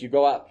words, if you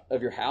go out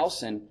of your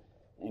house and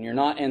you're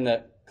not in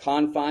the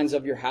confines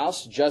of your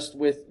house just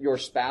with your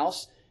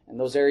spouse, and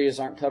those areas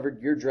aren't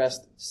covered, you're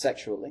dressed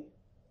sexually.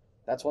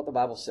 That's what the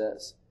Bible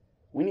says.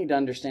 We need to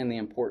understand the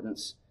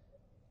importance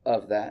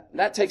of that.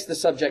 That takes the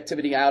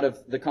subjectivity out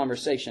of the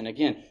conversation.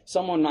 Again,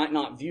 someone might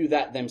not view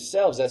that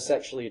themselves as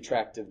sexually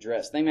attractive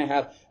dress. They may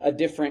have a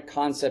different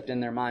concept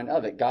in their mind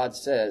of it. God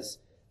says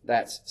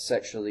that's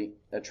sexually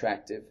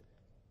attractive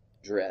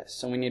dress.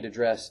 So we need to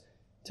dress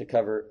to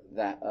cover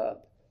that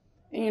up.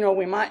 And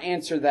we might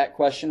answer that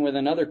question with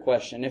another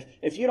question.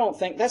 If you don't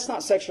think that's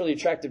not sexually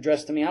attractive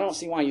dress to me, I don't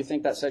see why you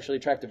think that's sexually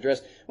attractive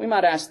dress. We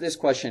might ask this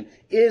question: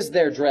 is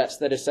there dress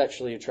that is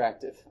sexually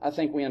attractive? I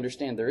think we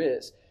understand there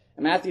is.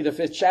 In Matthew, the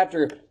 5th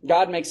chapter,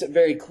 God makes it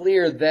very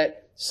clear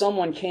that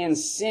someone can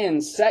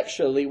sin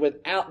sexually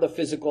without the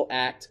physical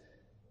act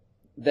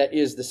that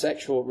is the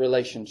sexual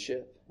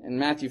relationship. In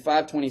Matthew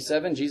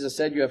 5:27, Jesus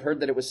said, you have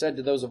heard that it was said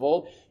to those of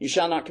old, you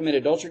shall not commit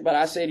adultery, but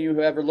I say to you,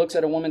 whoever looks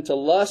at a woman to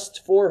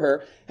lust for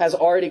her has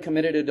already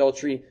committed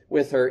adultery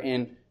with her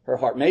in her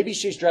heart. Maybe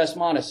she's dressed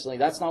modestly.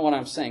 That's not what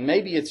I'm saying.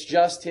 Maybe it's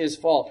just his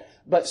fault.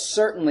 But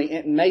certainly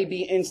it may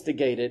be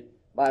instigated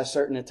by a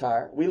certain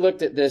attire. We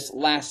looked at this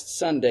last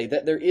Sunday,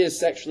 that there is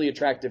sexually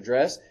attractive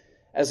dress,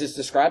 as it's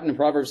described in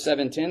Proverbs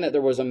 7:10, that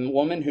there was a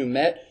woman who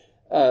met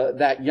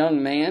that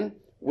young man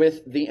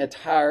with the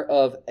attire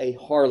of a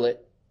harlot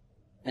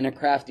and a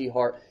crafty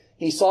heart.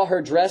 He saw her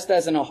dressed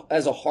as a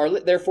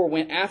harlot, therefore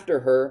went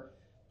after her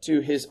to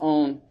his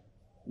own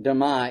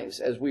demise,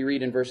 as we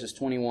read in verses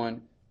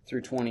 21 through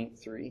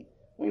 23.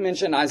 We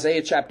mentioned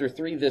Isaiah chapter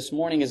 3 this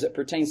morning as it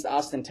pertains to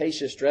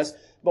ostentatious dress,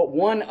 but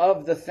one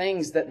of the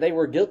things that they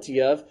were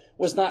guilty of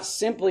was not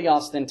simply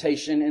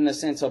ostentation in the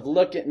sense of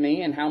look at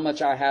me and how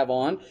much I have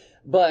on,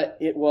 but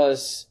it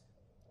was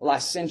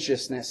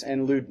licentiousness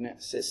and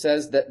lewdness. It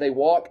says that they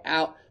walk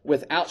out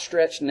with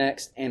outstretched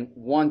necks and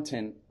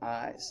wanton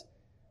eyes.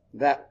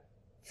 That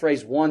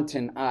phrase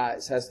wanton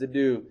eyes has to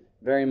do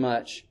very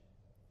much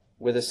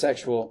with a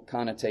sexual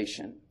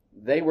connotation.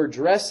 They were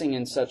dressing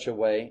in such a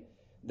way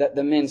that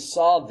the men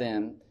saw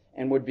them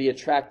and would be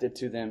attracted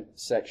to them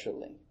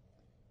sexually.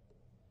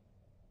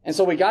 And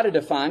so we got to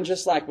define,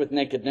 just like with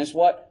nakedness,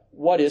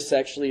 what is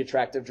sexually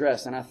attractive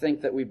dress. And I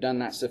think that we've done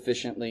that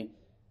sufficiently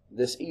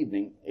this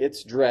evening.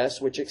 It's dress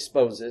which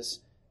exposes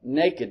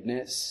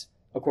nakedness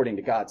according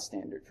to God's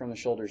standard, from the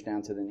shoulders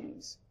down to the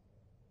knees.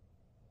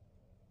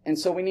 And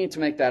so we need to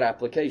make that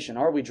application.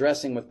 Are we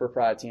dressing with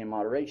propriety and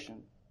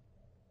moderation?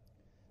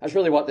 That's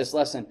really what this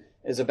lesson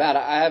is about.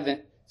 I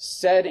haven't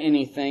said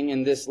anything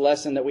in this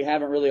lesson that we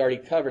haven't really already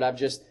covered. I've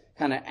just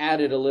kind of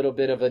added a little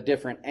bit of a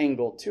different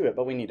angle to it,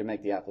 but we need to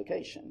make the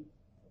application.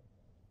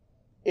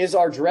 Is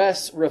our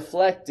dress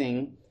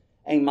reflecting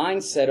a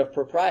mindset of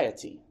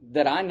propriety?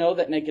 That I know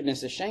that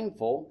nakedness is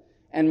shameful,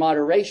 and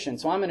moderation,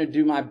 so I'm going to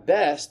do my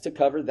best to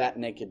cover that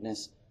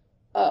nakedness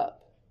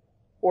up.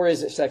 Or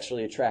is it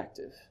sexually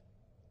attractive?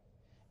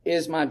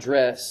 Is my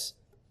dress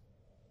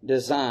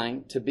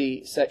designed to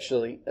be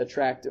sexually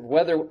attractive,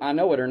 whether I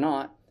know it or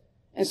not?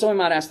 And so we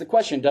might ask the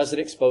question, does it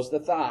expose the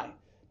thigh?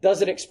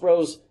 Does it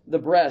expose the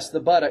breast, the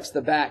buttocks,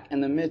 the back,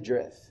 and the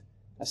midriff?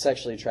 A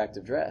sexually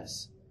attractive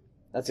dress.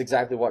 That's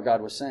exactly what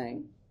God was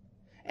saying.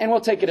 And we'll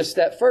take it a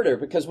step further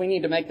because we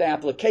need to make the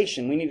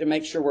application. We need to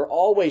make sure we're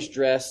always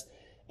dressed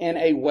in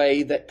a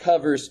way that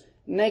covers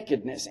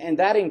nakedness. And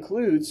that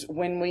includes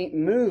when we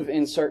move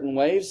in certain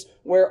ways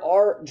where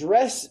our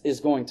dress is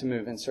going to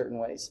move in certain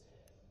ways.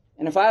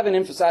 And if I haven't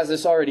emphasized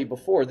this already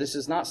before, this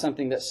is not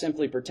something that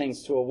simply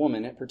pertains to a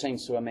woman. It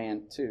pertains to a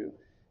man too.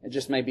 It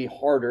just may be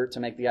harder to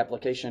make the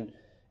application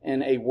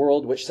in a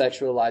world which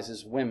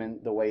sexualizes women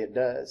the way it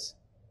does.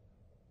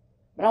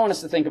 But I want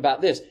us to think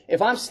about this.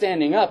 If I'm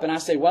standing up and I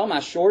say, well,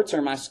 my shorts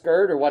or my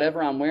skirt or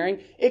whatever I'm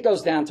wearing, it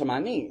goes down to my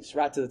knees,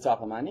 right to the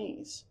top of my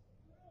knees.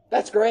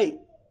 That's great.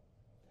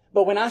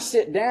 But when I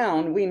sit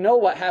down, we know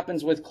what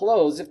happens with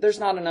clothes. If there's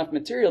not enough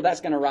material, that's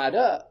going to ride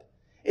up.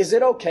 Is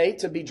it okay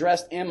to be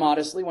dressed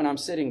immodestly when I'm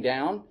sitting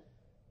down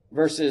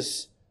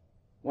versus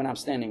when I'm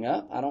standing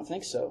up? I don't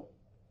think so.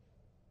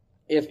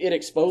 If it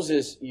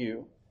exposes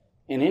you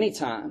in any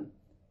time,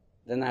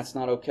 then that's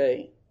not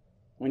okay.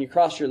 When you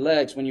cross your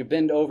legs, when you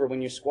bend over,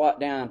 when you squat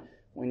down,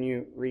 when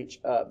you reach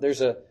up. There's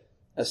a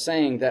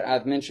saying that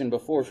I've mentioned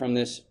before from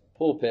this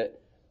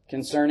pulpit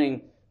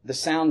concerning the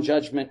sound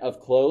judgment of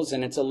clothes,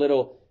 and it's a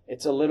little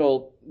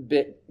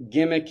bit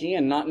gimmicky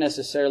and not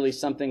necessarily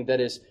something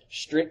that is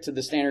strict to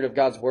the standard of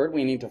God's Word.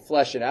 We need to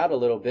flesh it out a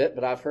little bit,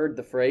 but I've heard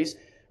the phrase,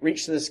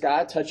 reach to the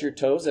sky, touch your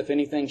toes. If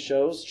anything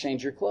shows,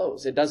 change your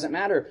clothes. It doesn't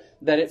matter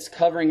that it's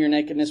covering your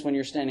nakedness when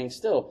you're standing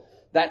still.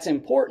 That's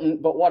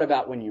important, but what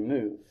about when you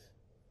move?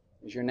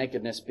 Is your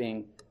nakedness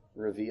being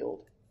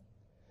revealed?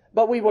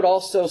 But we would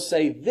also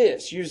say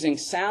this, using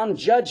sound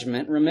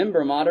judgment,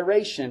 remember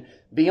moderation,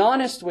 be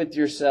honest with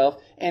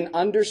yourself and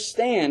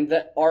understand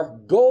that our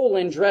goal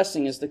in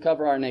dressing is to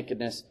cover our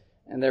nakedness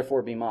and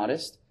therefore be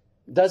modest.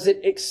 Does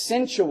it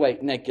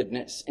accentuate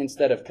nakedness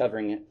instead of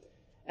covering it?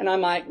 And I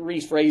might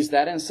rephrase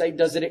that and say,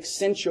 does it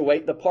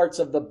accentuate the parts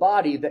of the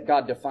body that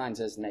God defines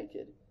as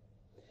naked?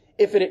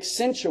 If it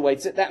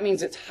accentuates it, that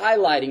means it's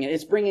highlighting it,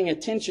 it's bringing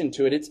attention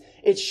to it,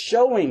 it's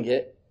showing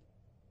it,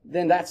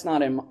 then that's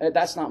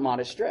not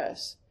modest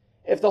dress.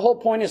 If the whole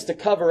point is to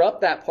cover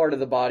up that part of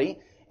the body,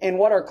 and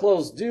what our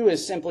clothes do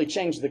is simply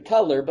change the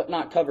color but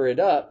not cover it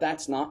up,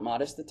 that's not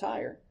modest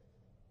attire.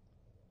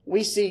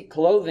 We see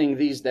clothing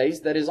these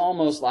days that is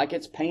almost like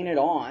it's painted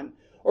on,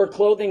 or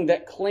clothing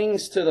that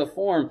clings to the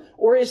form,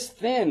 or is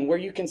thin where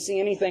you can see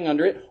anything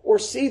under it, or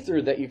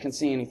see-through that you can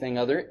see anything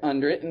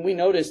under it. And we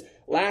noticed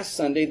last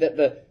Sunday that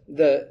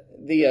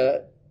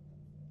the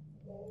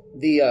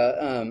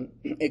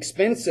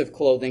expensive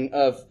clothing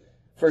of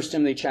 1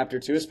 Timothy chapter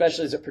 2,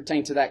 especially as it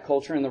pertained to that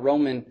culture in the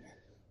Roman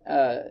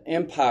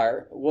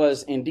Empire,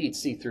 was indeed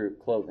see-through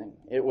clothing.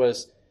 It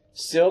was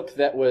silk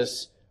that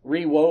was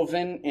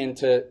rewoven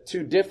into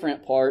two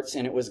different parts,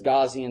 and it was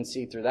gauzy and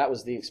see-through. That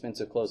was the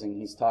expensive clothing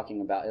he's talking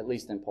about, at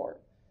least in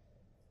part.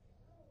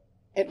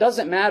 It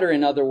doesn't matter,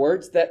 in other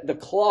words, that the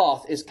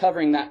cloth is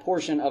covering that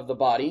portion of the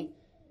body,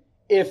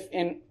 if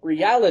in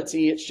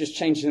reality it's just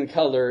changing the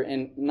color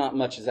and not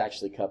much is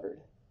actually covered.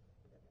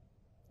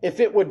 If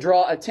it would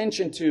draw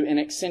attention to and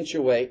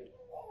accentuate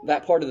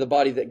that part of the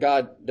body that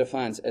God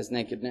defines as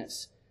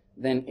nakedness,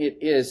 then it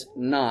is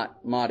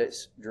not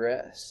modest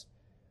dress.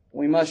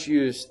 We must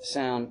use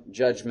sound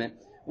judgment.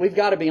 We've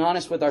got to be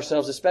honest with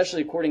ourselves,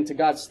 especially according to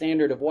God's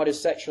standard of what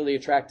is sexually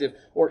attractive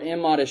or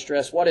immodest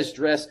dress, what is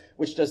dress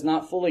which does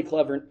not fully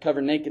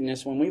cover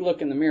nakedness. When we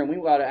look in the mirror,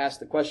 we've got to ask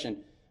the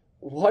question,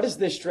 what is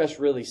this dress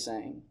really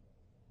saying?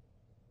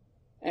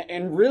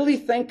 and really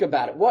think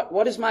about it.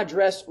 What is my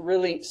dress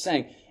really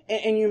saying?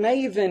 And you may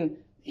even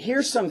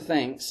hear some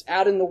things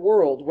out in the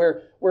world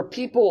where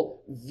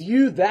people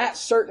view that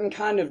certain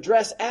kind of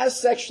dress as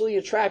sexually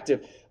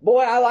attractive.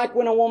 Boy, I like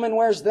when a woman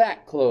wears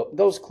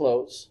those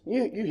clothes.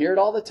 You hear it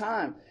all the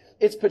time.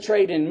 It's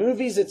portrayed in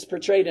movies. It's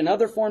portrayed in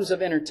other forms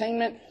of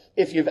entertainment.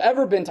 If you've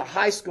ever been to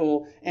high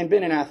school and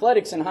been in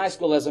athletics in high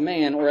school as a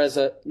man or as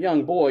a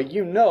young boy,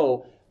 you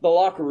know the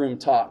locker room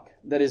talk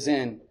that is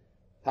in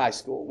high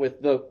school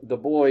with the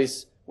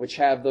boys which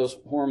have those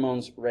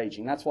hormones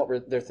raging. That's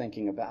what they're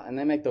thinking about. And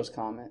they make those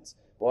comments.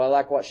 Boy, I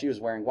like what she was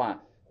wearing. Why?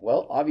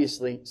 Well,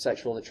 obviously,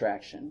 sexual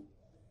attraction.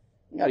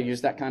 We've got to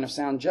use that kind of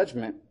sound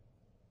judgment.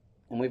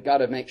 And we've got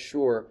to make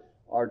sure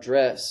our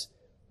dress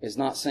is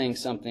not saying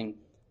something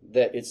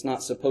that it's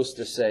not supposed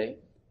to say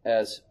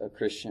as a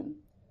Christian.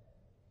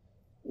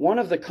 One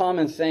of the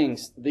common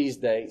things these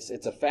days,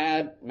 it's a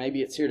fad,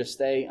 maybe it's here to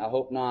stay, I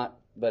hope not,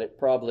 but it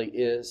probably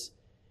is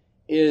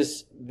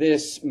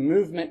this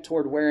movement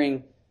toward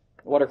wearing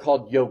what are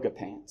called yoga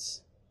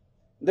pants.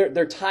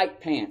 They're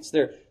tight pants.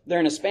 They're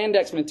in a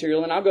spandex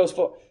material, and I'll go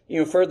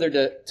further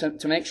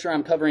to make sure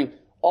I'm covering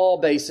all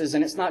bases,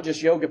 and it's not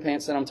just yoga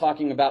pants that I'm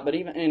talking about, but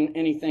even in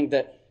anything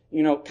that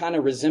kind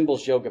of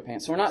resembles yoga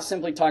pants. So we're not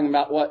simply talking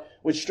about what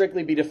would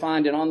strictly be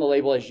defined and on the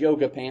label as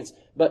yoga pants,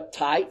 but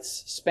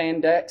tights,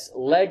 spandex,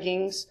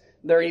 leggings.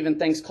 There are even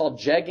things called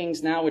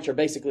jeggings now, which are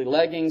basically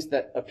leggings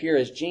that appear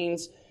as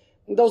jeans.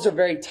 Those are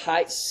very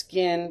tight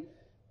skin,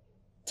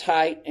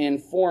 tight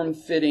and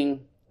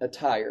form-fitting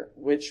attire,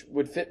 which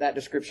would fit that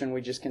description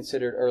we just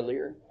considered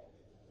earlier.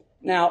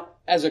 Now,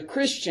 as a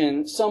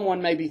Christian,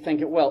 someone may be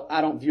thinking, well,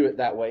 I don't view it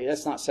that way.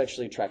 That's not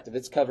sexually attractive.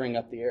 It's covering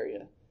up the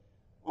area.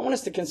 I want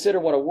us to consider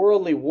what a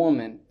worldly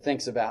woman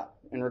thinks about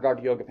in regard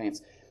to yoga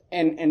pants.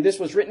 And this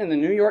was written in the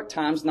New York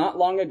Times not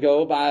long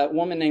ago by a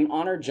woman named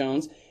Honor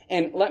Jones.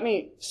 And let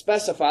me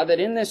specify that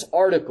in this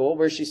article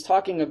where she's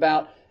talking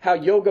about how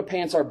yoga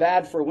pants are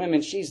bad for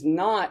women, she's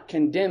not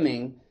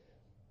condemning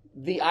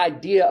the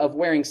idea of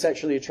wearing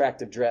sexually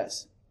attractive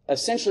dress.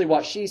 Essentially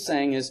what she's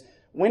saying is,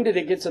 when did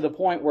it get to the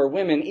point where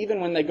women,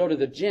 even when they go to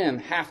the gym,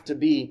 have to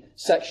be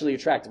sexually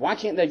attractive? Why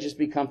can't they just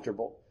be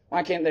comfortable?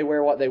 Why can't they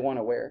wear what they want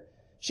to wear?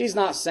 She's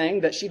not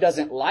saying that she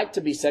doesn't like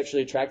to be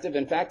sexually attractive.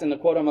 In fact, in the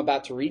quote I'm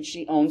about to read,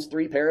 she owns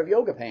 3 pair of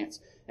yoga pants,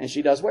 and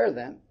she does wear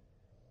them.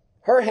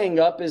 Her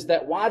hang-up is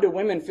that why do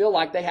women feel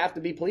like they have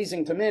to be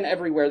pleasing to men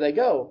everywhere they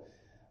go?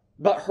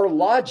 But her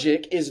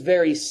logic is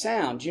very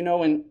sound.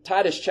 In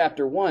Titus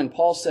chapter 1,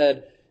 Paul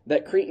said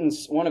that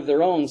Cretans, one of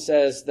their own,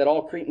 says that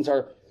all Cretans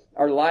are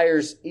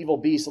liars, evil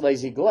beasts,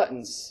 lazy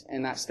gluttons.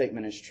 And that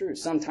statement is true.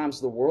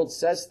 Sometimes the world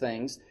says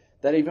things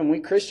that even we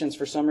Christians,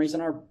 for some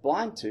reason, are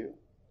blind to.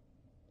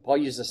 Paul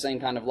used the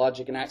same kind of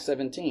logic in Acts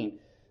 17,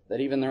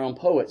 that even their own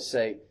poets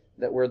say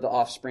that we're the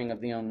offspring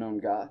of the unknown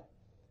God.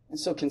 And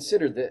so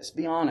consider this.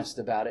 Be honest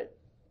about it.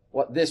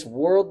 What this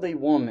worldly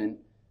woman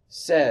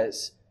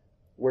says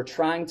we're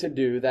trying to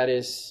do, that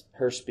is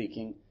her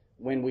speaking,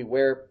 when we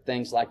wear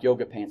things like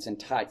yoga pants and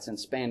tights and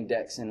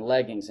spandex and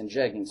leggings and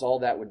jeggings, all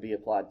that would be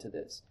applied to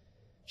this.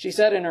 She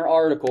said in her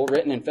article,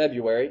 written in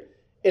February,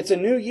 "It's a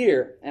new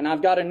year and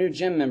I've got a new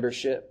gym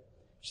membership."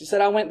 She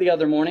said, "I went the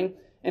other morning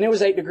and it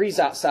was 8 degrees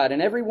outside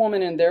and every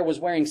woman in there was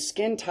wearing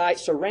skin tight,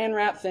 saran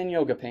wrap thin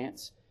yoga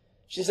pants."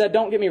 She said,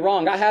 "Don't get me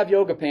wrong, I have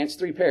yoga pants,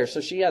 3 pairs,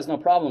 so she has no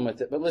problem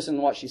with it." But listen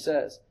to what she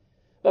says.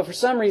 "But for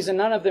some reason,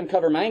 none of them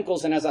cover my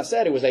ankles, and as I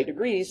said, it was 8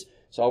 degrees,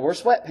 so I wore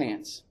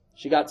sweatpants."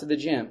 She got to the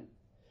gym.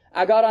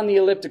 "I got on the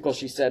elliptical,"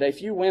 she said. "A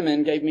few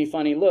women gave me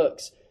funny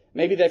looks.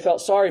 Maybe they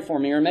felt sorry for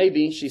me, or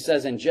maybe," she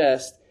says in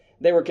jest,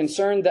 "they were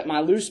concerned that my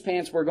loose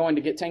pants were going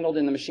to get tangled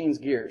in the machine's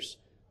gears."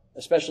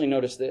 Especially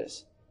notice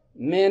this.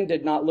 Men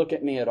did not look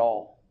at me at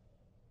all.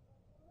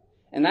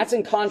 And that's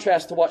in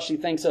contrast to what she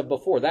thinks of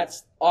before.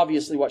 That's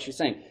obviously what she's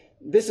saying.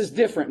 This is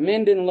different.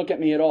 Men didn't look at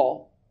me at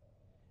all.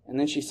 And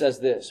then she says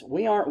this,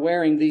 "We aren't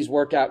wearing these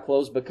workout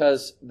clothes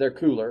because they're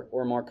cooler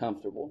or more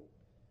comfortable."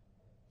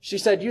 She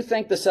said, "You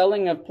think the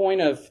selling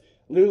point of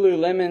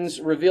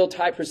Lululemon's Reveal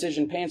Tight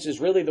Precision Pants is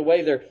really the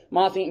way their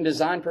moth-eaten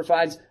design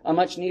provides a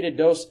much-needed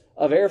dose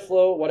of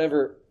airflow,"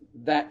 whatever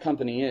that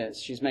company is.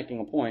 She's making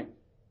a point.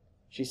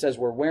 She says,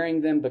 "We're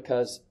wearing them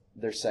because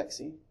they're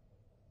sexy."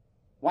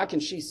 Why can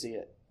she see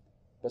it,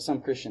 but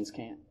some Christians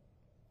can't?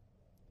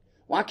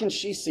 Why can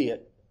she see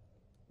it,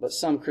 but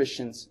some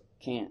Christians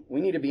can't?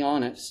 We need to be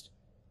honest.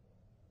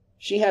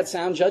 She had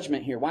sound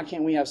judgment here. Why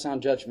can't we have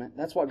sound judgment?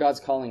 That's what God's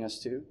calling us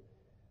to.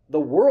 The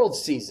world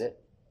sees it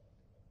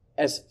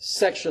as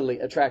sexually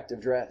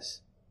attractive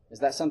dress. Is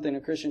that something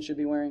a Christian should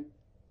be wearing?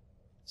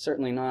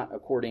 Certainly not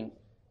according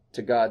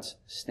to God's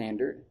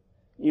standard.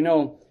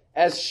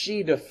 As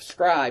she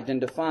described and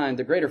defined,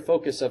 the greater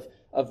focus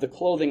of the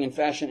clothing and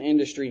fashion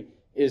industry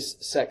is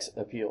sex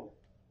appeal.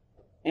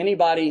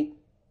 Anybody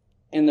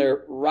in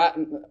their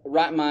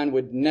right mind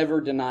would never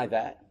deny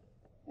that.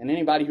 And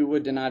anybody who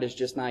would deny it is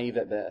just naive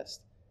at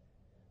best.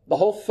 The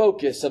whole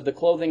focus of the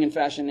clothing and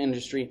fashion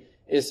industry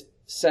is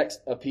sex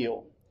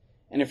appeal.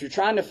 And if you're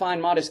trying to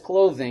find modest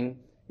clothing,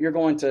 you're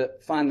going to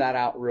find that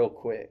out real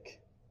quick.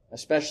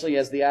 especially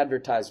as the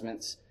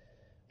advertisements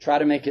try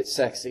to make it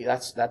sexy.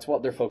 That's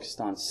what they're focused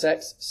on.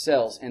 Sex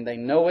sells, and they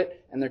know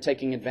it, and they're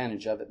taking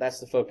advantage of it. That's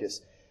the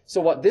focus.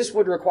 So what this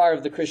would require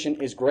of the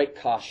Christian is great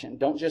caution.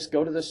 Don't just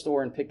go to the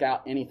store and pick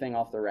out anything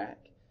off the rack.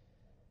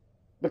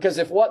 Because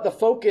if what the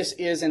focus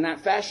is in that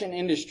fashion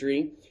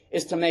industry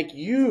is to make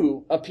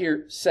you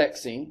appear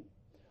sexy,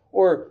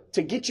 or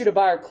to get you to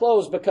buy our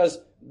clothes because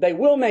they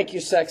will make you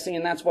sexy,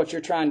 and that's what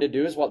you're trying to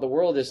do, is what the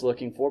world is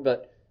looking for,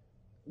 but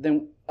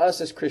then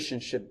us as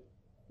Christians should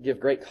give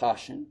great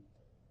caution.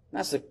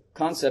 That's the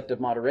concept of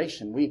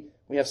moderation. We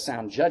have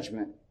sound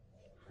judgment.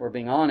 We're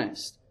being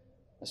honest,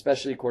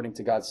 especially according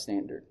to God's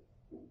standard.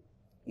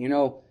 You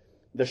know,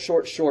 the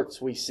short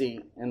shorts we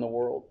see in the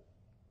world.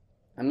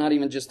 I'm not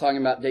even just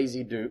talking about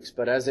Daisy Dukes,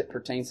 but as it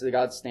pertains to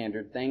God's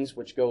standard, things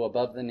which go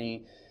above the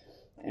knee,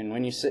 and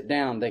when you sit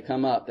down, they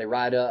come up, they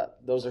ride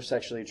up. Those are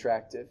sexually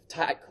attractive.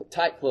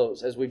 Tight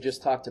clothes, as we've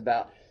just talked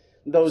about.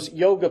 Those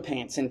yoga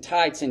pants and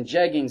tights and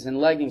jeggings and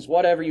leggings,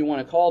 whatever you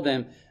want to call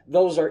them,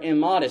 those are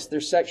immodest.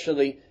 They're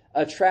sexually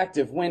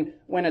attractive. When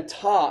a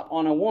top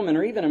on a woman,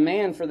 or even a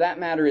man for that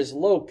matter, is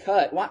low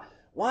cut,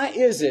 why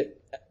is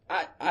it?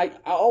 I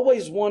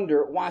always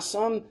wonder why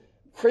some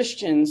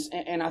Christians,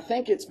 and I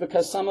think it's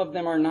because some of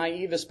them are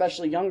naive,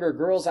 especially younger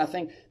girls, I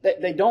think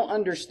that they don't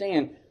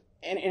understand.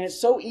 And it's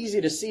so easy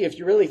to see if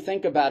you really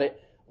think about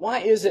it.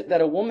 Why is it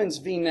that a woman's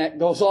V-neck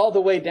goes all the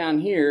way down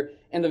here,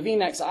 and the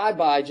V-necks I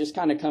buy just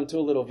kind of come to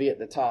a little V at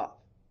the top?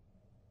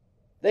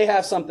 They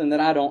have something that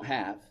I don't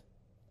have.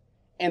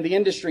 And the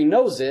industry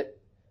knows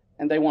it,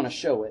 and they want to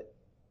show it.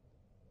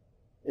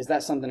 Is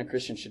that something a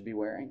Christian should be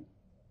wearing?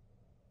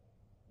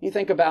 You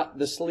think about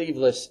the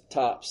sleeveless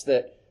tops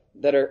that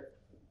are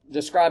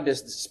described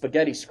as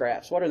spaghetti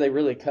scraps. What are they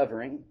really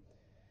covering?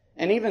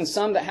 And even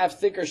some that have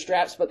thicker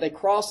straps, but they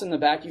cross in the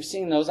back. You've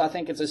seen those. I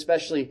think it's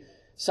especially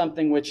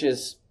something which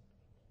is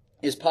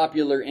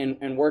popular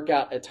in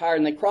workout attire.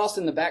 And they cross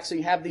in the back, so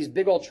you have these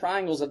big old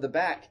triangles of the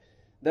back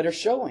that are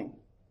showing.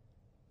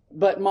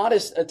 But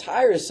modest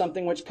attire is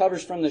something which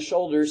covers from the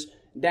shoulders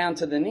down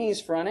to the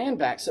knees, front and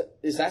back. So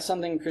is that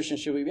something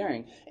Christians should be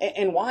wearing?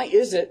 And why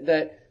is it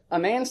that a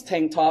man's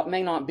tank top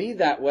may not be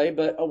that way,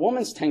 but a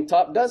woman's tank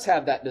top does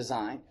have that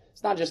design?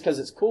 It's not just because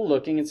it's cool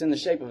looking, it's in the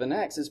shape of an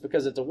X. It's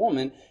because it's a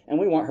woman, and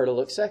we want her to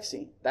look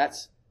sexy.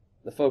 That's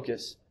the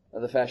focus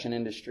of the fashion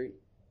industry.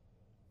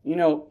 You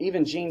know,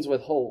 even jeans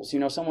with holes. You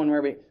know,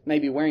 someone may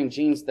be wearing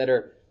jeans that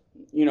are,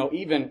 you know,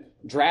 even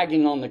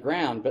dragging on the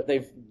ground, but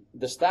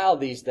the style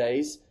these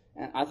days,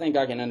 and I think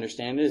I can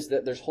understand it, is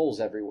that there's holes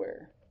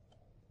everywhere.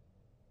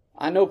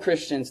 I know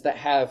Christians that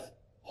have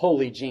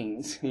holy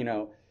jeans, you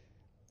know,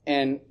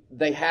 and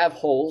they have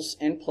holes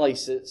in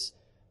places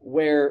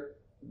where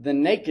the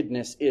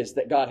nakedness is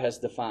that God has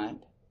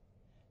defined.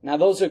 Now,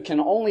 those can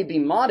only be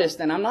modest,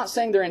 and I'm not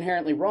saying they're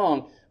inherently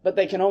wrong, but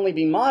they can only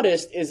be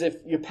modest as if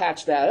you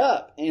patch that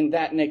up and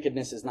that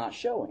nakedness is not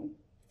showing.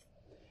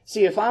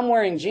 See, if I'm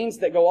wearing jeans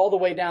that go all the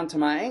way down to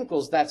my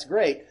ankles, that's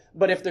great.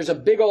 But if there's a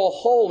big old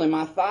hole and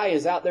my thigh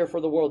is out there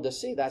for the world to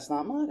see, that's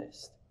not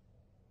modest.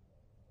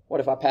 What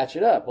if I patch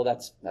it up? Well,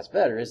 that's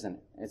better, isn't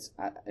it?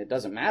 It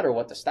doesn't matter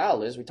what the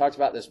style is. We talked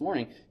about this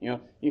morning. You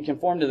know, you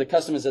conform to the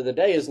customs of the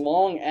day as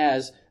long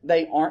as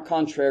they aren't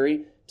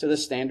contrary to the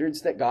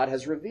standards that God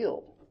has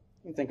revealed.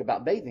 You think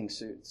about bathing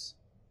suits.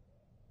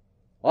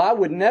 Well, I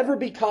would never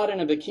be caught in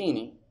a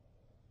bikini.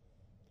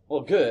 Well,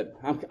 good.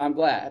 I'm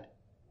glad.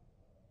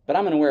 But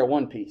I'm going to wear a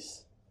one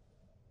piece.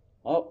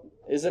 Oh,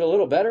 is it a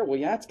little better? Well,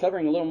 yeah, it's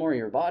covering a little more of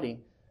your body,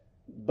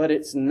 but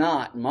it's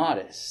not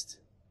modest.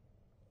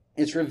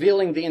 It's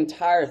revealing the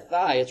entire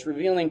thigh. It's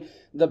revealing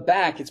the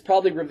back. It's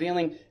probably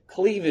revealing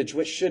cleavage,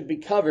 which should be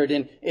covered.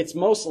 And it's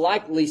most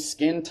likely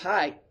skin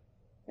tight.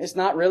 It's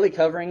not really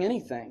covering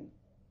anything.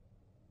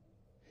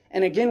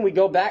 And again, we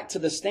go back to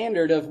the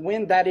standard of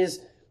when that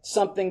is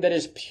something that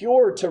is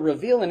pure to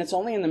reveal, and it's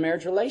only in the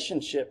marriage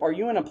relationship. Are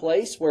you in a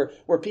place where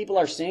people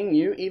are seeing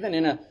you even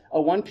in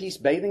a one-piece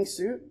bathing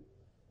suit?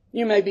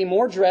 You may be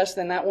more dressed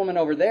than that woman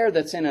over there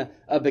that's in a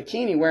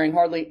bikini wearing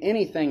hardly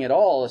anything at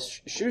all, a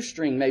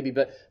shoestring maybe,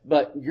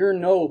 but you're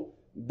no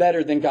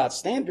better than God's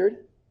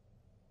standard.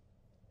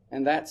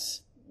 And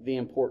that's the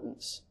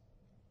importance.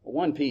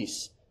 One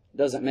piece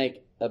doesn't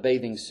make a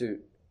bathing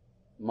suit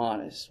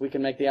modest. We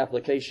can make the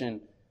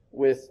application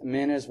with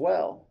men as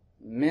well.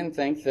 Men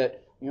think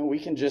that, you know, we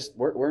can just,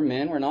 we're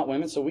men, we're not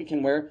women, so we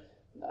can wear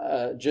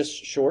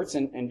just shorts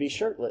and be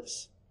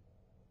shirtless.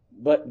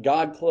 But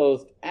God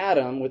clothed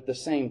Adam with the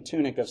same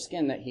tunic of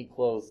skin that He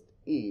clothed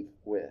Eve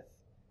with.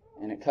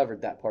 And it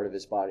covered that part of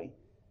his body.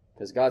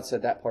 Because God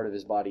said that part of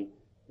his body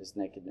is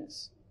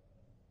nakedness.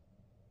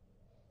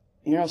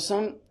 You know,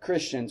 some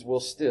Christians will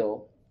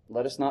still,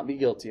 let us not be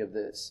guilty of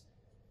this,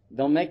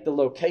 they'll make the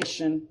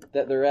location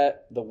that they're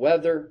at, the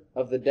weather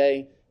of the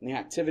day, and the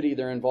activity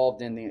they're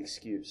involved in the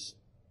excuse.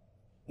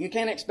 You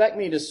can't expect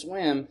me to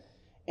swim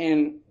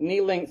in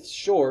knee-length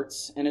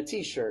shorts and a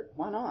t-shirt.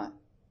 Why not?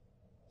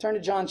 Turn to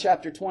John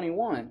chapter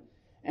 21.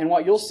 And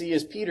what you'll see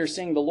is Peter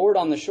seeing the Lord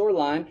on the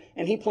shoreline,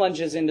 and he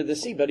plunges into the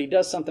sea. But he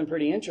does something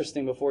pretty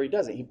interesting before he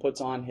does it. He puts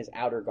on his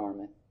outer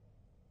garment.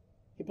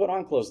 You put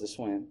on clothes to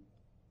swim.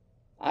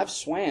 I've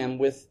swam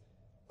with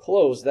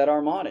clothes that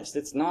are modest.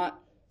 It's not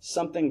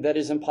something that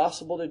is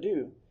impossible to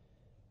do.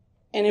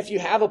 And if you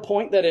have a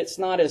point that it's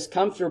not as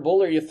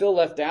comfortable or you feel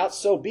left out,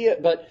 so be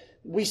it. But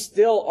we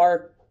still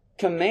are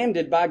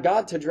commanded by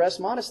God to dress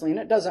modestly.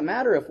 And it doesn't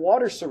matter if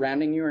water's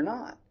surrounding you or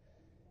not.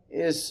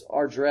 Is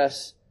our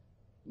dress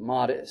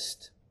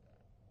modest?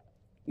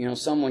 You know,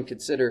 some would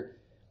consider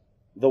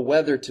the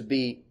weather to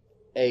be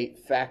a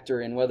factor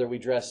in whether we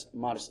dress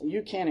modestly.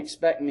 You can't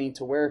expect me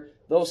to wear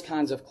those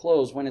kinds of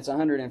clothes when it's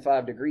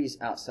 105 degrees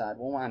outside.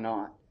 Well, why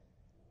not?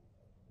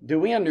 Do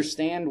we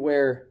understand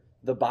where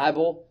the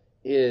Bible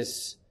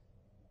is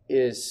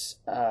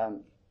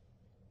the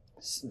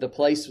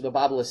place the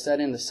Bible is set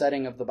in, the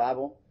setting of the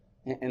Bible,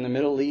 in the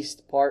Middle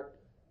East part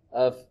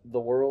of the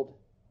world?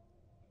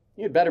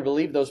 You'd better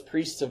believe those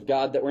priests of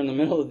God that were in the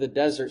middle of the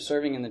desert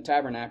serving in the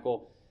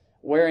tabernacle,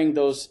 wearing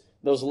those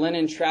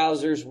linen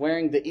trousers,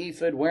 wearing the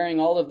ephod, wearing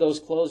all of those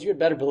clothes. You'd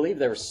better believe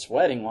they were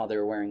sweating while they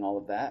were wearing all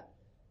of that.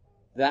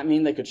 Does that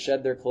mean they could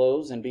shed their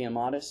clothes and be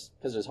immodest?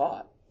 Because it was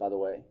hot, by the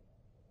way.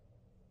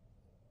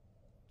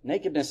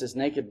 Nakedness is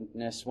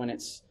nakedness when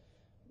it's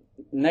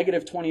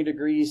negative 20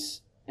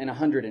 degrees and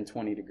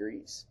 120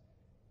 degrees.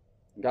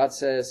 God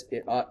says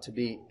it ought to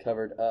be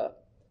covered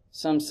up.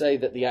 Some say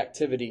that the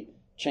activity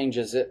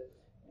changes it.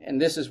 And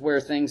this is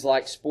where things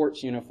like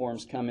sports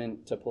uniforms come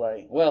into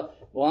play. Well,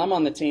 I'm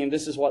on the team.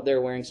 This is what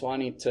they're wearing, so I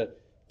need to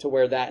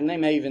wear that. And they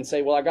may even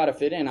say, well, I got to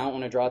fit in. I don't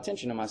want to draw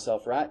attention to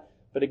myself, right?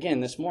 But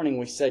again, this morning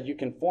we said you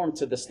conform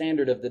to the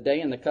standard of the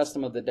day and the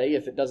custom of the day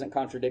if it doesn't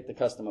contradict the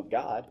custom of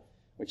God,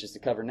 which is to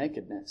cover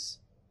nakedness.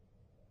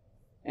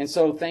 And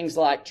so things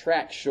like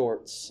track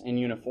shorts and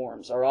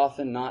uniforms are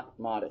often not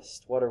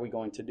modest. What are we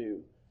going to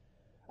do?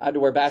 I had to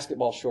wear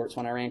basketball shorts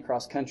when I ran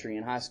cross country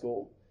in high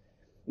school.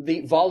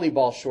 The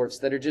volleyball shorts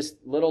that are just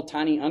little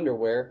tiny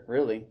underwear,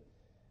 really.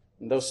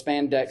 And those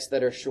spandex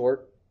that are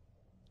short.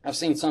 I've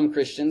seen some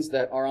Christians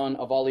that are on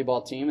a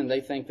volleyball team and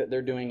they think that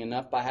they're doing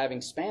enough by having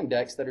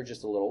spandex that are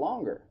just a little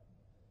longer.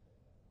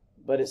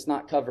 But it's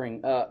not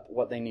covering up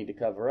what they need to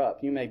cover up.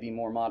 You may be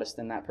more modest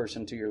than that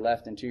person to your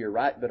left and to your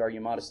right, but are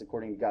you modest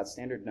according to God's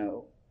standard?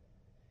 No.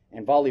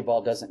 And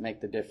volleyball doesn't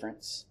make the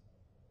difference.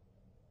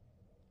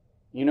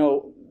 You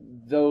know,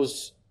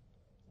 those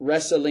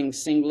wrestling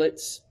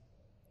singlets,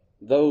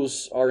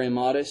 those are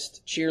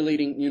immodest.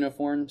 Cheerleading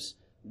uniforms,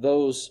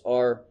 those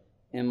are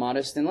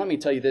immodest. And let me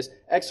tell you this,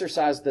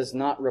 exercise does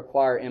not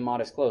require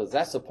immodest clothes.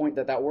 That's the point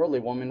that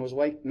worldly woman was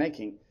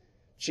making.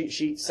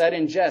 She said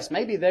in jest,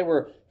 maybe they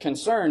were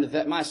concerned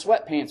that my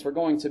sweatpants were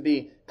going to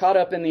be caught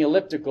up in the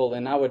elliptical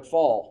and I would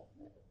fall.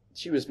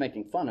 She was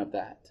making fun of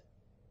that.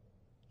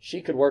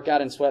 She could work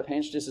out in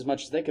sweatpants just as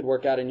much as they could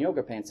work out in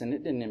yoga pants, and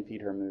it didn't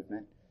impede her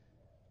movement.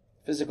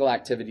 Physical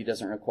activity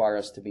doesn't require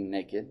us to be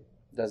naked,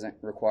 doesn't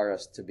require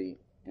us to be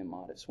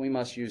immodest. We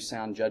must use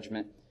sound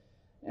judgment,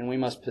 and we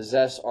must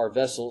possess our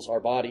vessels, our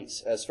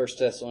bodies, as 1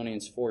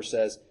 Thessalonians 4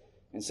 says,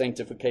 in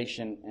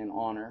sanctification and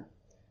honor.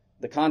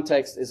 The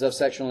context is of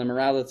sexual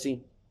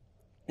immorality,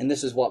 and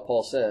this is what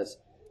Paul says.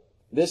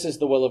 This is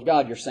the will of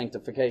God, your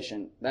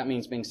sanctification. That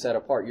means being set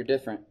apart. You're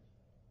different.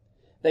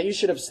 That you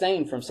should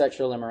abstain from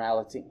sexual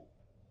immorality.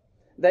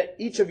 That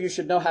each of you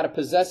should know how to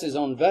possess his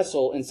own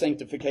vessel in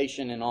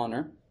sanctification and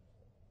honor,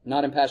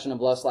 not in passion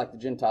of lust like the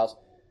Gentiles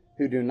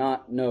who do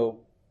not know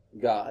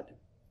God.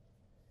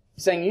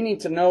 He's saying you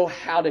need to know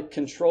how to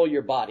control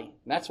your body.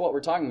 That's what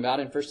we're talking about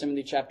in 1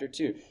 Timothy chapter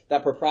 2.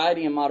 That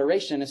propriety and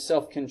moderation is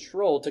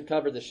self-control to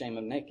cover the shame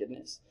of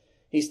nakedness.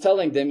 He's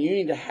telling them you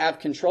need to have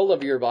control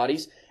of your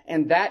bodies,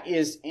 and that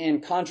is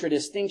in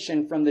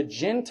contradistinction from the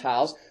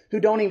Gentiles who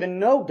don't even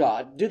know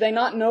God. Do they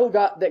not know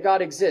God, that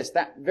God exists?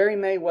 That very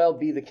may well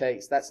be the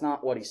case. That's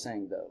not what he's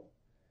saying, though.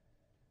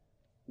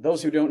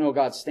 Those who don't know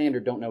God's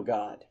standard don't know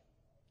God.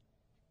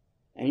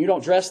 And you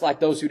don't dress like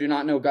those who do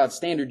not know God's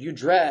standard. You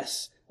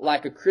dress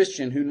like a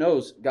Christian who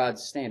knows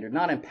God's standard.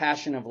 Not in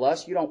passion of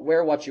lust. You don't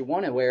wear what you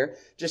want to wear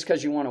just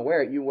because you want to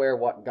wear it. You wear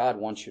what God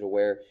wants you to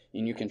wear,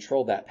 and you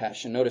control that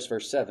passion. Notice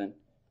verse 7.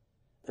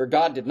 For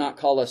God did not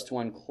call us to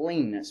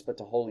uncleanness, but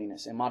to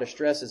holiness. Immodest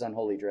dress is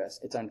unholy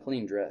dress. It's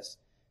unclean dress.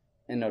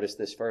 And notice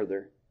this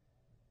further.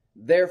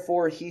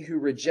 Therefore, he who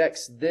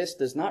rejects this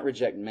does not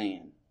reject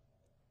man,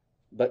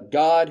 but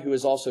God who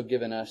has also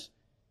given us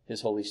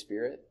his Holy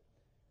Spirit.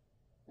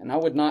 And I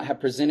would not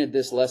have presented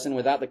this lesson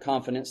without the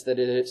confidence that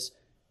it is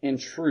in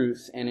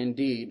truth and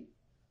indeed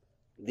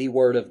the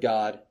Word of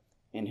God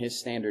and His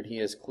standard He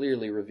has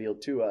clearly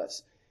revealed to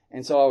us.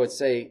 And so I would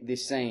say the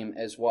same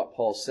as what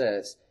Paul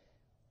says.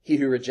 He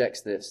who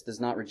rejects this does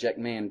not reject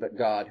man, but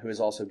God, who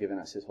has also given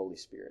us His Holy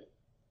Spirit.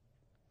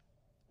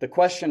 The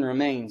question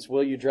remains,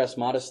 will you dress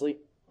modestly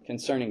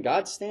concerning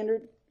God's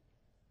standard?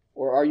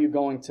 Or are you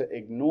going to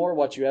ignore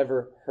what you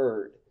ever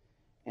heard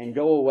and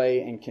go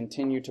away and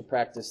continue to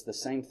practice the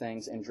same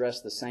things and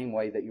dress the same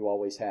way that you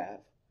always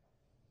have?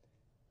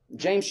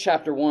 James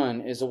chapter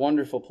 1 is a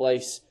wonderful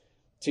place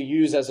to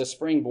use as a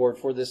springboard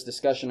for this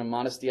discussion of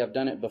modesty. I've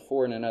done it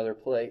before in another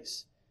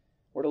place.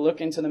 We're to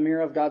look into the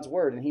mirror of God's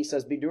Word. And he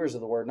says, be doers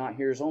of the Word, not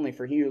hearers only.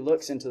 For he who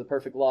looks into the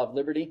perfect law of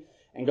liberty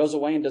and goes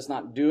away and does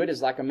not do it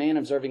is like a man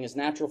observing his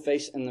natural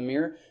face in the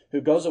mirror,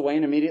 who goes away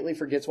and immediately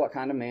forgets what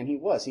kind of man he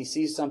was. He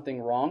sees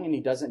something wrong and he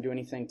doesn't do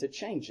anything to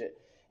change it.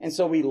 And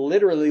so we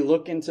literally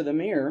look into the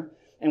mirror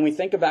and we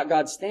think about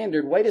God's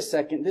standard. Wait a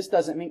second, this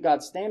doesn't meet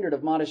God's standard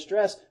of modest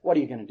dress. What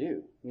are you going to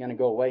do? You're going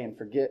to go away and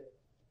forget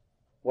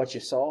what you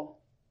saw?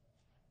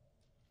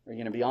 Or are you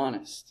going to be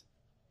honest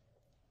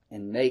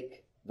and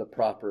make the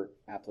proper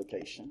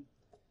application?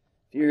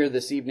 If you're here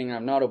this evening and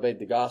have not obeyed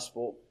the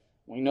gospel,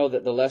 we know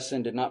that the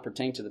lesson did not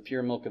pertain to the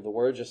pure milk of the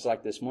Word, just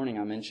like this morning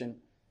I mentioned,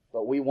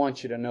 but we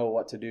want you to know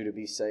what to do to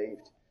be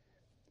saved.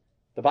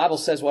 The Bible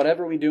says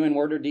whatever we do in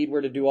word or deed,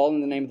 we're to do all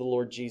in the name of the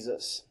Lord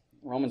Jesus.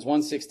 Romans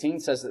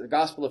 1:16 says that the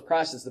gospel of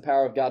Christ is the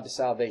power of God to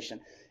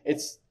salvation.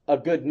 It's a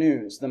good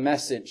news, the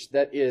message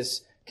that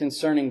is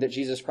concerning that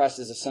Jesus Christ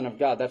is the Son of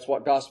God. That's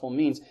what gospel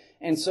means.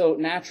 And so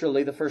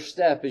naturally, the first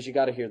step is you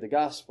got to hear the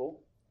gospel.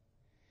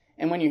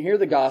 And when you hear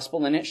the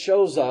gospel, and it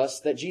shows us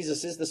that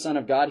Jesus is the Son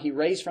of God, He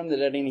raised from the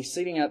dead, and He's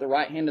sitting at the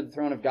right hand of the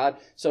throne of God,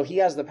 so He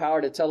has the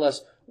power to tell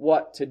us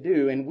what to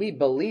do. And we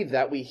believe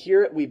that. We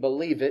hear it, we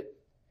believe it.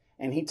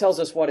 And He tells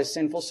us what is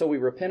sinful, so we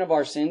repent of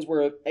our sins.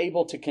 We're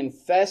able to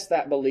confess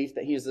that belief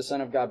that He is the Son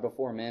of God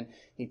before men.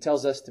 He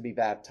tells us to be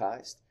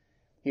baptized.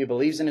 He who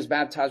believes and is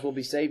baptized will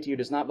be saved. He who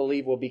does not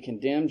believe will be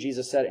condemned.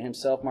 Jesus said it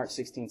Himself, Mark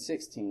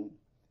 16:16.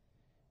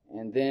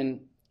 And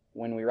then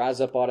when we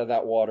rise up out of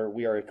that water,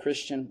 we are a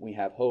Christian, we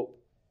have hope,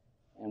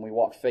 and we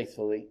walk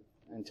faithfully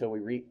until we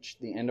reach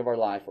the end of our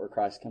life or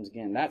Christ comes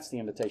again. That's the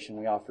invitation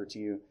we offer to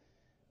you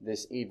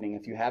this evening.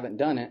 If you haven't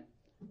done it,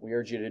 we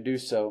urge you to do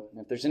so.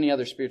 If there's any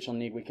other spiritual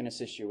need we can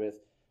assist you with,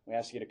 we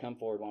ask you to come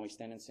forward while we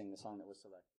stand and sing the song that was selected.